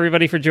 Thank you,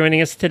 everybody, for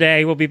joining us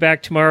today. We'll be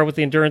back tomorrow with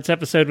the endurance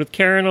episode with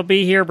Karen. Will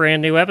be here,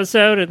 brand new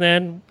episode, and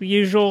then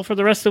usual for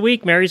the rest of the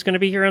week. Mary's going to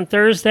be here on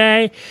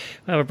Thursday.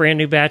 We'll have a brand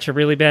new batch of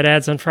really bad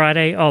ads on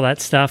Friday. All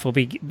that stuff. We'll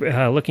be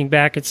looking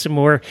back at some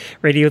more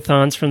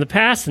radiothons from the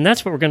past, and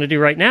that's what we're going to do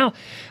right now.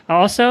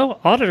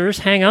 Also, auditors,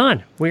 hang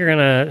on. We're going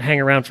to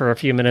hang around for a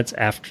few minutes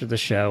after the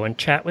show and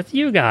chat with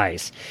you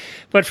guys.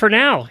 But for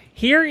now,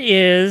 here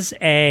is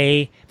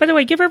by the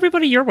way, give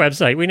everybody your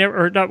website.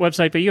 Not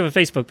website, but you have a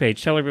Facebook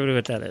page. Tell everybody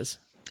what that is.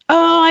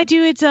 Oh, I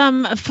do. It's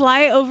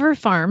Flyover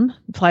Farm.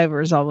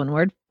 Flyover is all one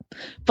word.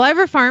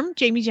 Flyover Farm,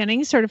 Jamie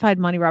Jennings, certified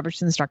Monty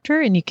Roberts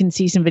instructor, and you can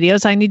see some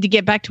videos. I need to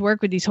get back to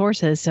work with these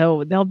horses,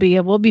 so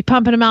we'll be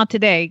pumping them out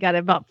today. Got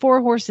about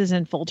 4 horses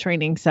in full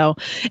training. So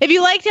if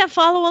you like to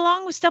follow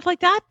along with stuff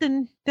like that,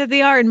 then there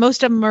they are, and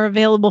most of them are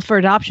available for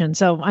adoption.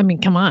 So I mean,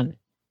 come on.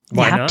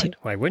 Why not?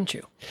 Why wouldn't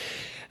you?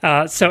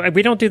 So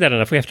we don't do that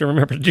enough. We have to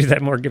remember to do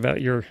that more. Give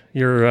out your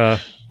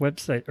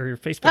website or your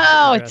Facebook.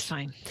 Oh, address. It's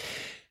fine.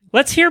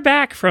 Let's hear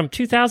back from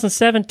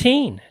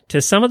 2017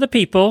 to some of the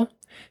people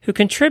who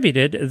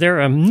contributed their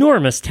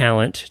enormous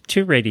talent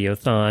to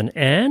Radiothon,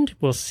 and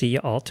we'll see you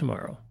all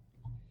tomorrow.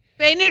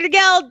 Bay Neuter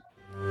Geld.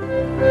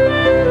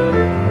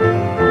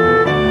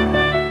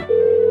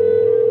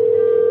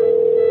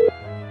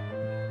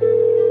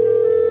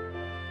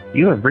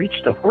 You have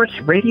reached the Horse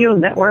Radio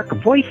Network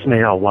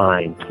voicemail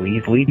line.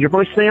 Please leave your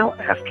voicemail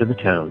after the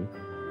tone.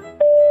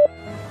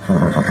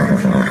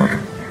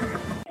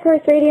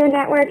 Horse Radio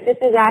Network. This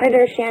is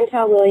Auditor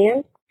Chantel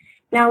Williams.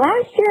 Now,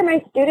 last year, my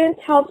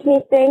students helped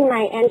me sing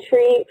my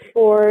entry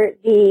for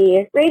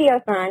the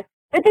radiothon,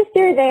 but this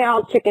year they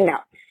all chickened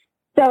out.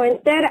 So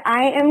instead,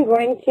 I am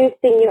going to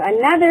sing you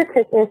another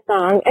Christmas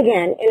song,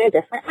 again, in a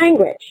different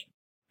language.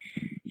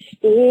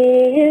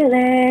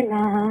 Stille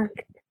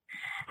Nacht,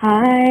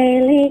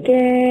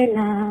 heilige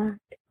Nacht,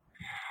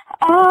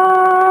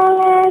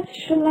 alles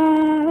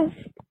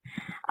schlaft,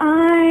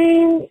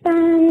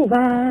 einsam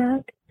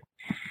wacht,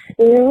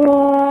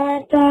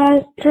 nur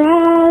das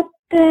traute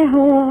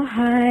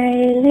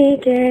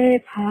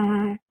heilige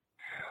Paar,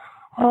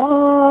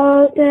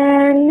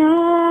 der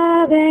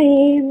Nave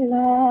im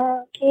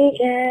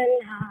lockigen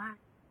Haar,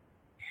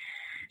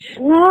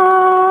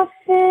 schlaf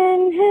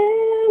in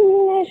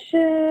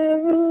himmlische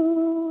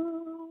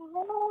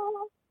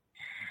Ruhe,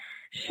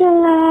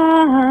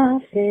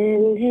 schlaf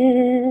in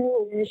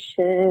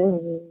himmlische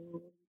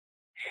Ruhe.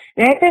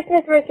 Merry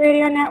Christmas, Horse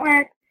Radio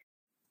Network.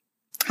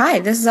 Hi,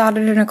 this is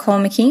Auditor Nicole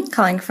McKean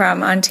calling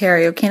from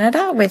Ontario,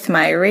 Canada with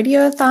my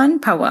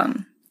Radiothon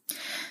poem.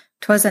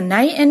 'Twas a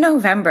night in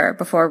November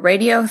before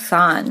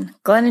Radiothon.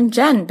 Glenn and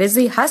Jen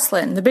busy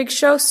hustlin', the big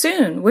show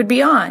soon would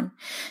be on.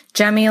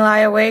 Jemmy lie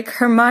awake,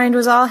 her mind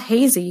was all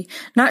hazy,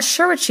 not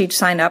sure what she'd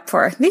sign up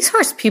for. These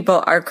horse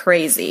people are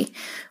crazy.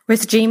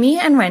 With Jamie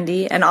and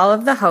Wendy and all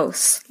of the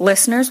hosts,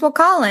 listeners will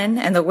call in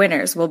and the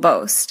winners will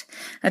boast.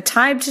 A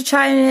time to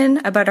chime in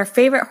about our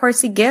favorite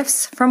horsey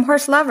gifts from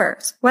horse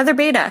lovers, weather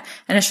beta,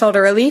 and a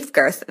shoulder relief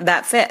girth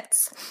that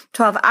fits.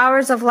 12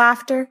 hours of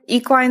laughter,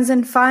 equines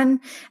and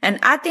fun, and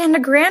at the end a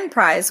grand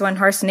prize when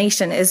Horse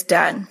Nation is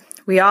done.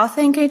 We all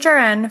thank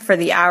HRN for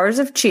the hours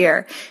of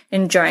cheer,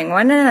 enjoying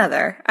one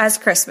another as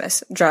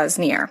Christmas draws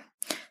near.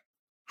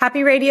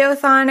 Happy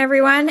Radiothon,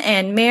 everyone,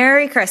 and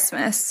Merry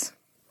Christmas.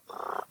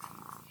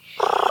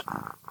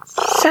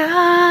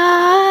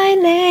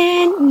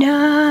 Silent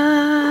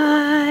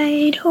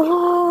night,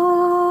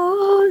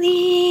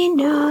 holy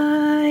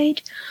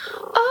night,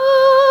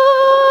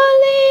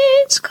 all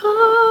is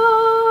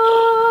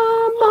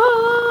calm,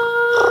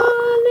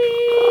 all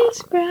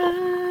is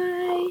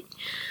bright,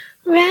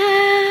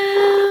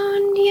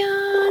 round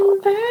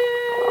yon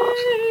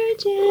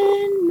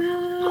virgin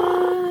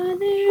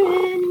mother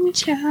and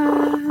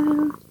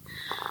child,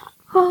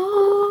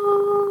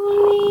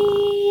 holy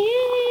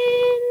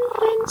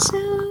infant so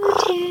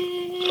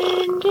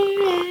tender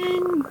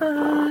and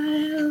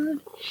mild,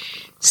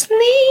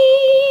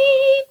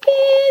 sleep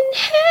in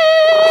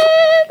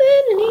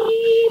heavenly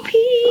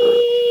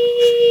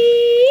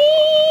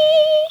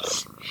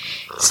peace,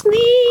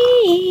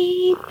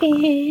 sleep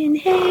in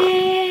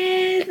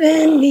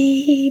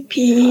heavenly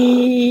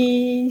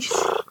peace.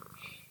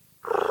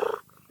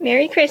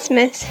 Merry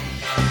Christmas.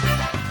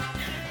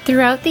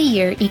 Throughout the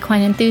year,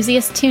 equine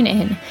enthusiasts tune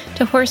in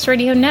to Horse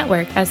Radio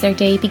Network as their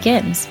day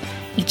begins.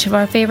 Each of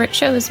our favorite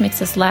shows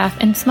makes us laugh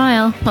and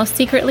smile while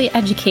secretly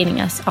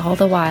educating us all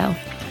the while.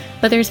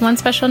 But there's one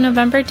special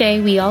November day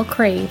we all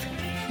crave,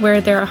 where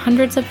there are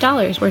hundreds of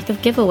dollars worth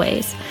of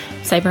giveaways.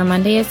 Cyber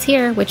Monday is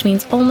here, which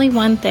means only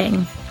one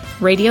thing.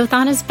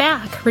 Radiothon is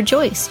back!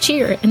 Rejoice,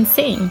 cheer, and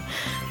sing!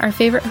 Our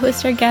favorite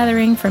hosts are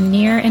gathering from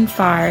near and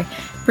far,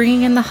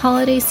 bringing in the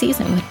holiday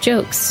season with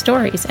jokes,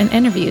 stories, and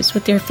interviews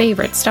with their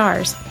favorite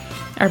stars.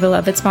 Our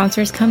beloved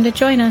sponsors come to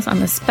join us on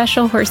the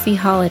special horsey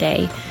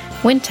holiday.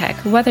 Wintech,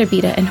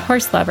 Weatherbeta, and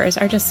Horse Lovers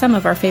are just some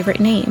of our favorite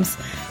names.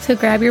 So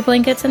grab your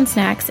blankets and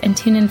snacks and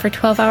tune in for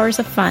 12 hours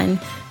of fun.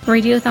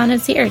 Radiothon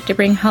is here to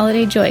bring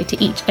holiday joy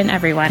to each and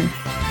everyone.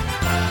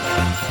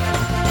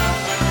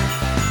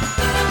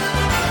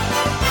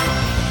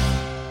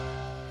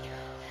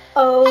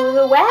 Oh,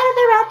 the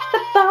weather at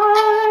the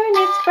barn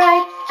is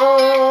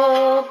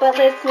frightful, but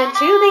listening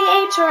to the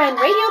HRN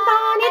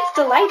Radiothon, it's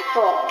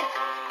delightful.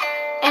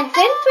 And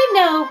since we've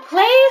no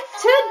place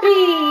to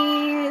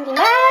be,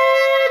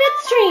 let it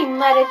stream,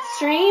 let it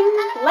stream,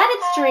 let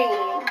it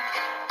stream.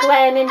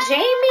 Glenn and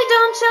Jamie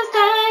don't show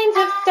signs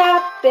of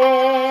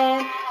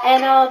stopping,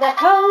 and all the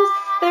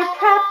hosts, they're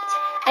prepped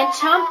and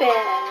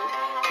chomping.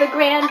 The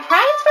grand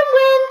prize from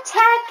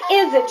Wintech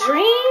is a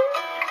dream.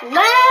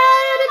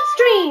 Let it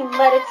stream,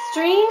 let it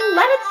stream,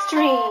 let it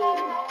stream.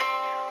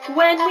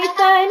 When we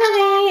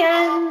finally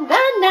end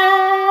the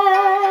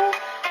night,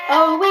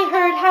 oh, we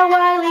heard how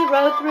Wylie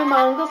rode through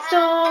Mongol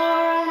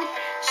storms.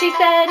 She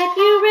said if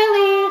you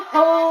really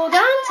hold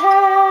on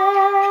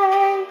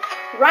tight,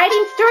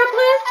 riding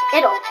stirrupless,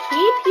 it'll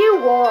keep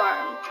you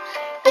warm.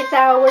 It's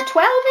hour 12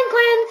 and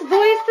Glenn's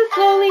voice is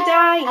slowly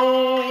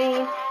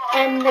dying,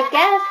 and the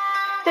guests,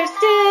 they're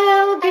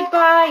still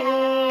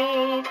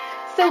goodbying.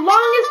 So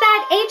long as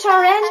that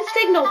HRN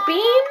signal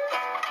beams,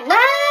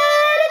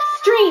 let it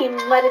stream,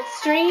 let it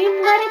stream,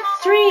 let it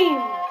stream.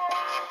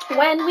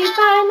 When we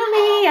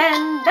finally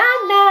end the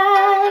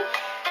night,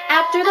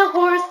 after the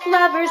horse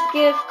lovers'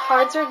 gift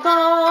cards are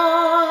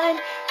gone,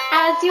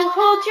 as you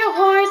hold your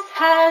horse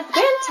has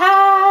been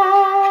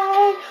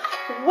tied,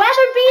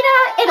 Weatherbeta,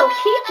 it'll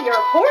keep your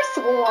horse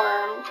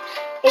warm.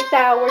 It's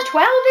hour 12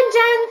 and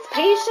Jen's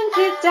patience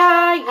is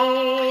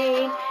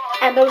dying,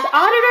 and those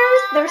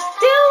auditors, they're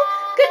still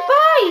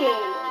goodbye.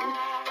 flying.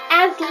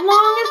 As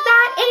long as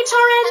that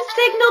HRN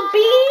signal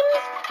beams,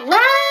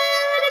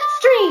 let it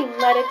stream,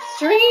 let it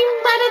stream,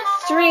 let it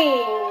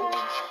stream.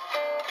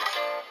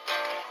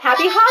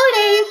 Happy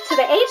holidays to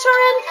the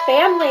HRN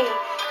family.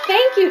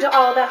 Thank you to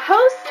all the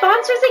hosts,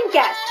 sponsors, and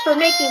guests for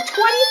making 2017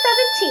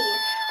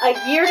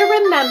 a year to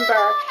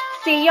remember.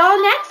 See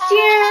y'all next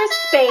year.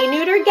 Spay,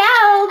 neuter,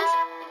 geld.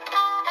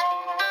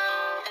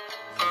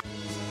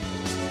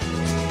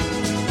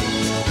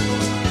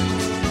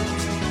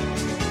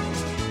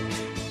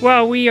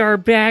 Well, we are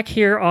back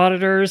here,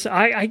 auditors.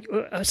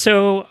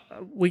 So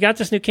we got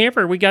this new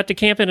camper. We got to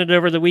camp in it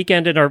over the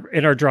weekend in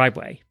our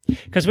driveway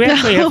because we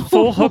actually have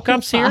full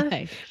hookups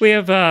here. We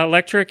have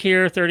electric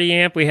here, 30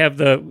 amp. We have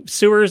the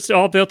sewers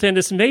all built in.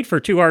 This is made for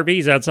 2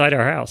 RVs outside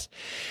our house.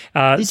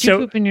 Did you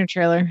poop in your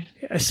trailer?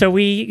 So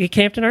we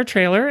camped in our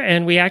trailer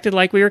and we acted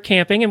like we were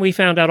camping, and we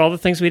found out all the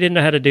things we didn't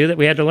know how to do that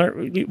we had to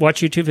learn.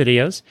 Watch YouTube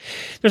videos.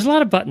 There's a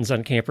lot of buttons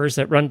on campers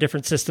that run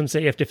different systems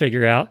that you have to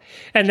figure out.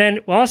 And then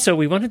also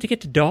we wanted to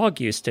get the dog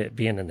used to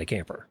being in the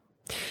camper,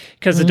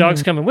 because the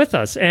dog's coming with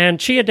us,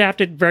 and she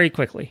adapted very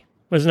quickly.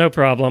 Was no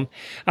problem.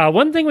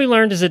 One thing we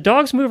learned is that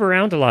dogs move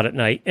around a lot at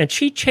night, and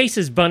she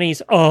chases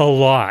bunnies a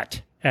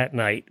lot at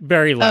night,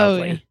 very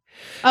loudly.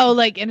 Oh,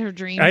 like in her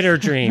dreams? In her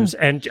dreams,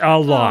 and a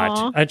lot.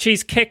 Aww. And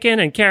she's kicking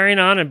and carrying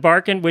on and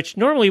barking, which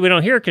normally we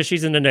don't hear because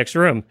she's in the next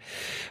room.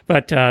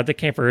 But the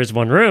camper is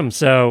one room,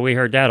 so we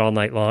heard that all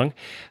night long.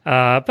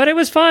 But it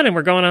was fun, and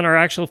we're going on our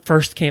actual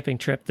first camping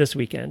trip this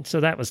weekend, so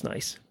that was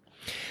nice.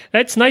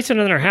 It's nicer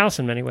than our house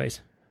in many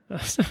ways.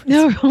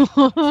 No,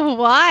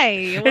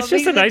 why? It's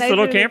just a nice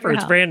little camper.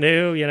 It's brand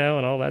new,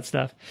 and all that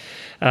stuff.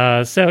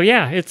 So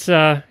yeah, it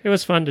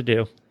was fun to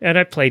do, and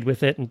I played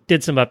with it and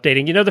did some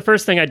updating. The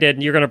first thing I did,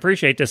 and you're going to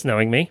appreciate this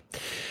knowing me.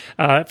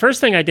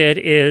 First thing I did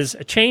is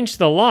change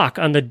the lock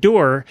on the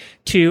door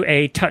to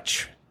a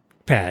touch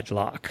pad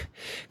lock,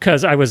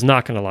 because I was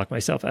not going to lock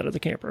myself out of the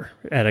camper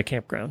at a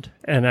campground.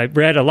 And I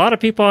read a lot of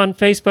people on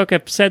Facebook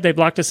have said they've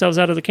locked themselves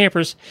out of the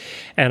campers,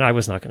 and I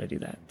was not going to do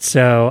that.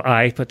 So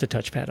I put the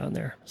touchpad on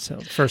there. So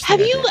first thing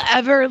Have you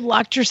ever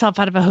locked yourself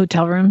out of a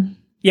hotel room?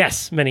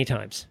 Yes, many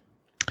times.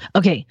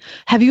 Okay.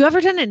 Have you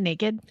ever done it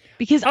naked?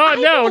 Because I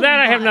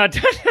have not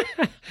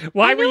done.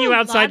 Why were you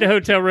outside the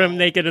hotel room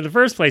naked in the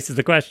first place is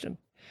the question.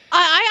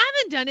 I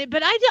haven't done it,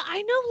 but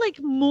I know like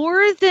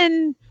more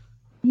than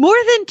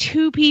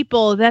 2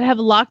 people that have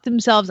locked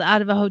themselves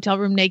out of a hotel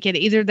room naked.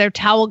 Either their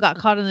towel got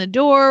caught on the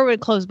door, it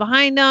closed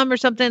behind them or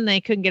something, and they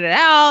couldn't get it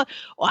out.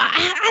 Well,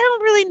 I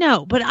don't really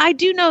know, but I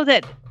do know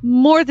that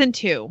more than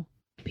 2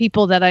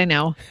 people that I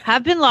know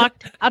have been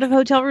locked out of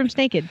hotel rooms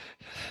naked.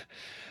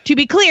 To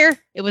be clear,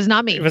 it was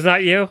not me. It was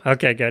not you?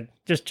 Okay, good.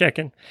 Just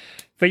checking.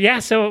 But yeah,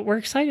 so we're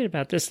excited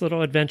about this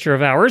little adventure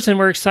of ours, and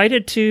we're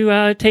excited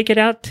to take it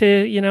out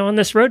to, on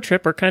this road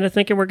trip. We're kind of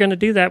thinking we're going to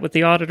do that with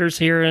the auditors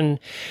here. And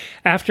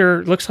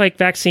after, looks like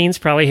vaccines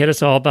probably hit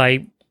us all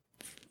by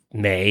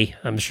May,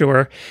 I'm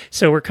sure.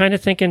 So we're kind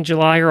of thinking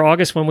July or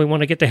August when we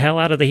want to get the hell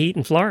out of the heat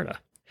in Florida.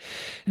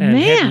 And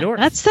head north.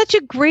 That's such a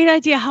great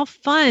idea. How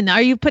fun.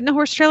 Are you putting a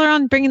horse trailer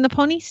on, bringing the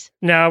ponies?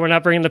 No, we're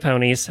not bringing the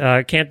ponies.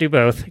 Can't do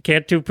both.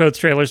 Can't do both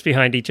trailers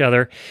behind each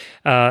other.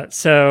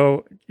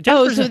 So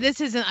this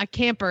isn't a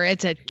camper.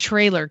 It's a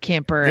trailer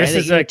camper. This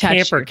is a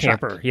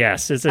camper.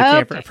 Yes, it's a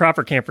camper, a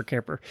proper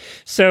camper.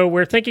 So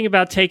we're thinking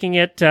about taking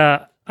it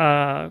for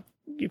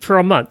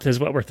a month is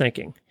what we're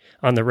thinking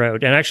on the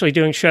road, and actually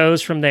doing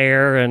shows from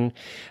there. And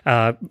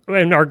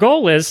our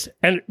goal is,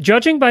 and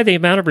judging by the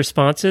amount of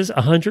responses,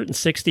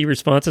 160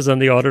 responses on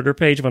the auditor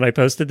page when I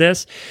posted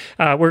this,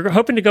 we're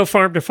hoping to go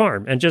farm to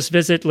farm and just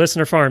visit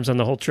listener farms on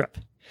the whole trip,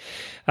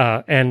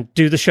 and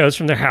do the shows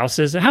from their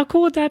houses. How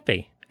cool would that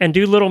be? And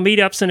do little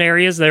meetups in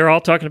areas. They're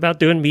all talking about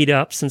doing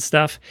meetups and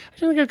stuff. I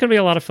think it's going to be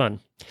a lot of fun.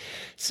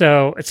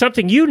 So it's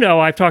something,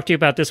 I've talked to you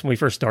about this when we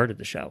first started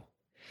the show.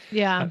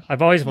 Yeah,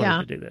 I've always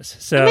wanted to do this.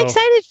 So I'm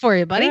excited for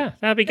you, buddy. Yeah,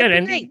 that'd be good.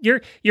 And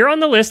you're on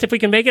the list. If we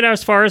can make it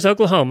as far as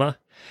Oklahoma,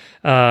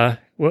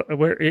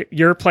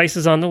 your place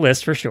is on the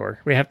list for sure.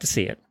 We have to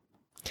see it.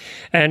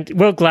 And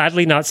we'll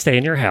gladly not stay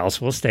in your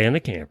house. We'll stay in the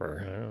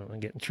camper. I don't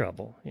want to get in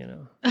trouble,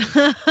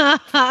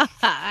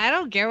 I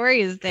don't care where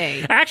you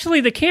stay.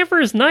 Actually, the camper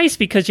is nice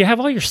because you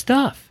have all your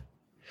stuff.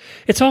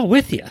 It's all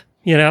with you,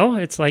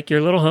 It's like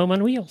your little home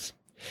on wheels.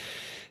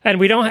 And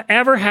we don't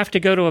ever have to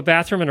go to a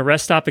bathroom and a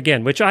rest stop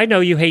again, which I know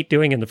you hate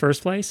doing in the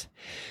first place.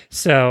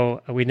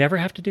 So we never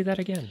have to do that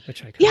again,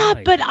 which I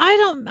like. But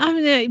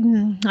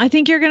I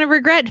think you're going to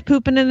regret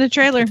pooping in the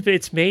trailer.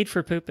 It's made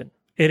for pooping.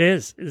 It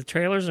is. The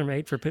trailers are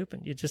made for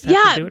pooping. You just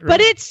have to do it right. But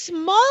it's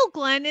small,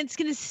 Glenn. It's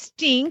going to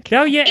stink.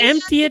 No, you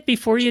empty it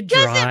before you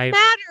drive. It doesn't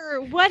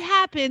matter what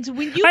happens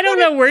when you. I don't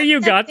know where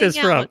you got this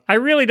from. I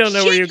really don't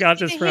know where you got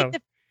this from.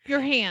 Your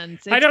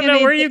hands. I don't know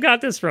where you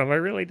got this from. I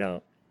really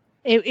don't.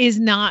 It is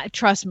not.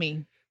 Trust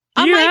me.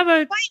 Do you have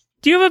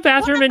a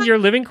bathroom in your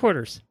living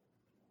quarters?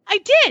 I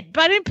did,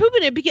 but I didn't poop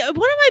in it because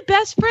one of my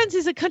best friends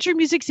is a country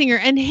music singer,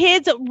 and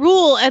his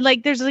rule, and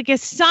there's a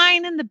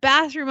sign in the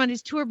bathroom on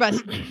his tour bus: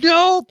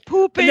 no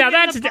pooping. Now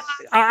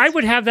I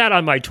would have that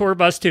on my tour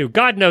bus too.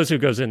 God knows who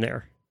goes in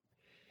there.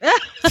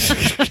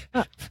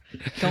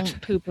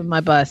 Don't poop in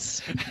my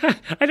bus.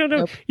 I don't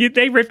know. Nope.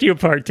 They ripped you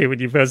apart too when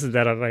you posted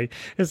that on my.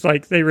 It's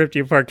like they ripped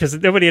you apart because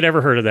nobody had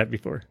ever heard of that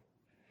before.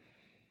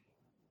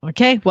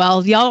 Okay,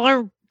 well, y'all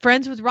are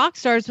friends with rock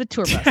stars with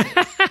tour buses.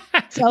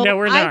 So no,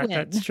 we're not.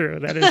 That's true.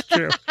 That is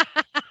true.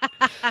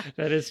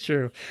 That is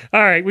true.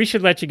 All right, we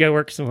should let you go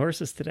work some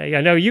horses today.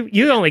 I know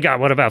you only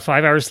got about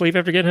 5 hours sleep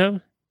after getting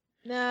home.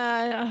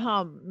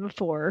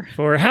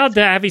 4. How'd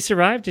Abby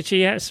survive? Did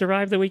she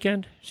survive the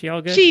weekend? She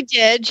all good? She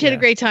did. She had a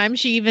great time.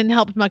 She even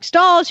helped Muck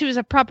stall. She was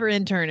a proper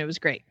intern. It was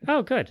great.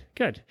 Oh, good.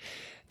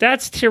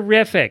 That's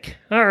terrific.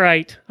 All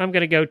right, I'm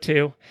going to go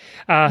too.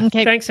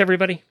 Okay. Thanks,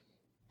 everybody.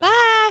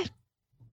 Bye.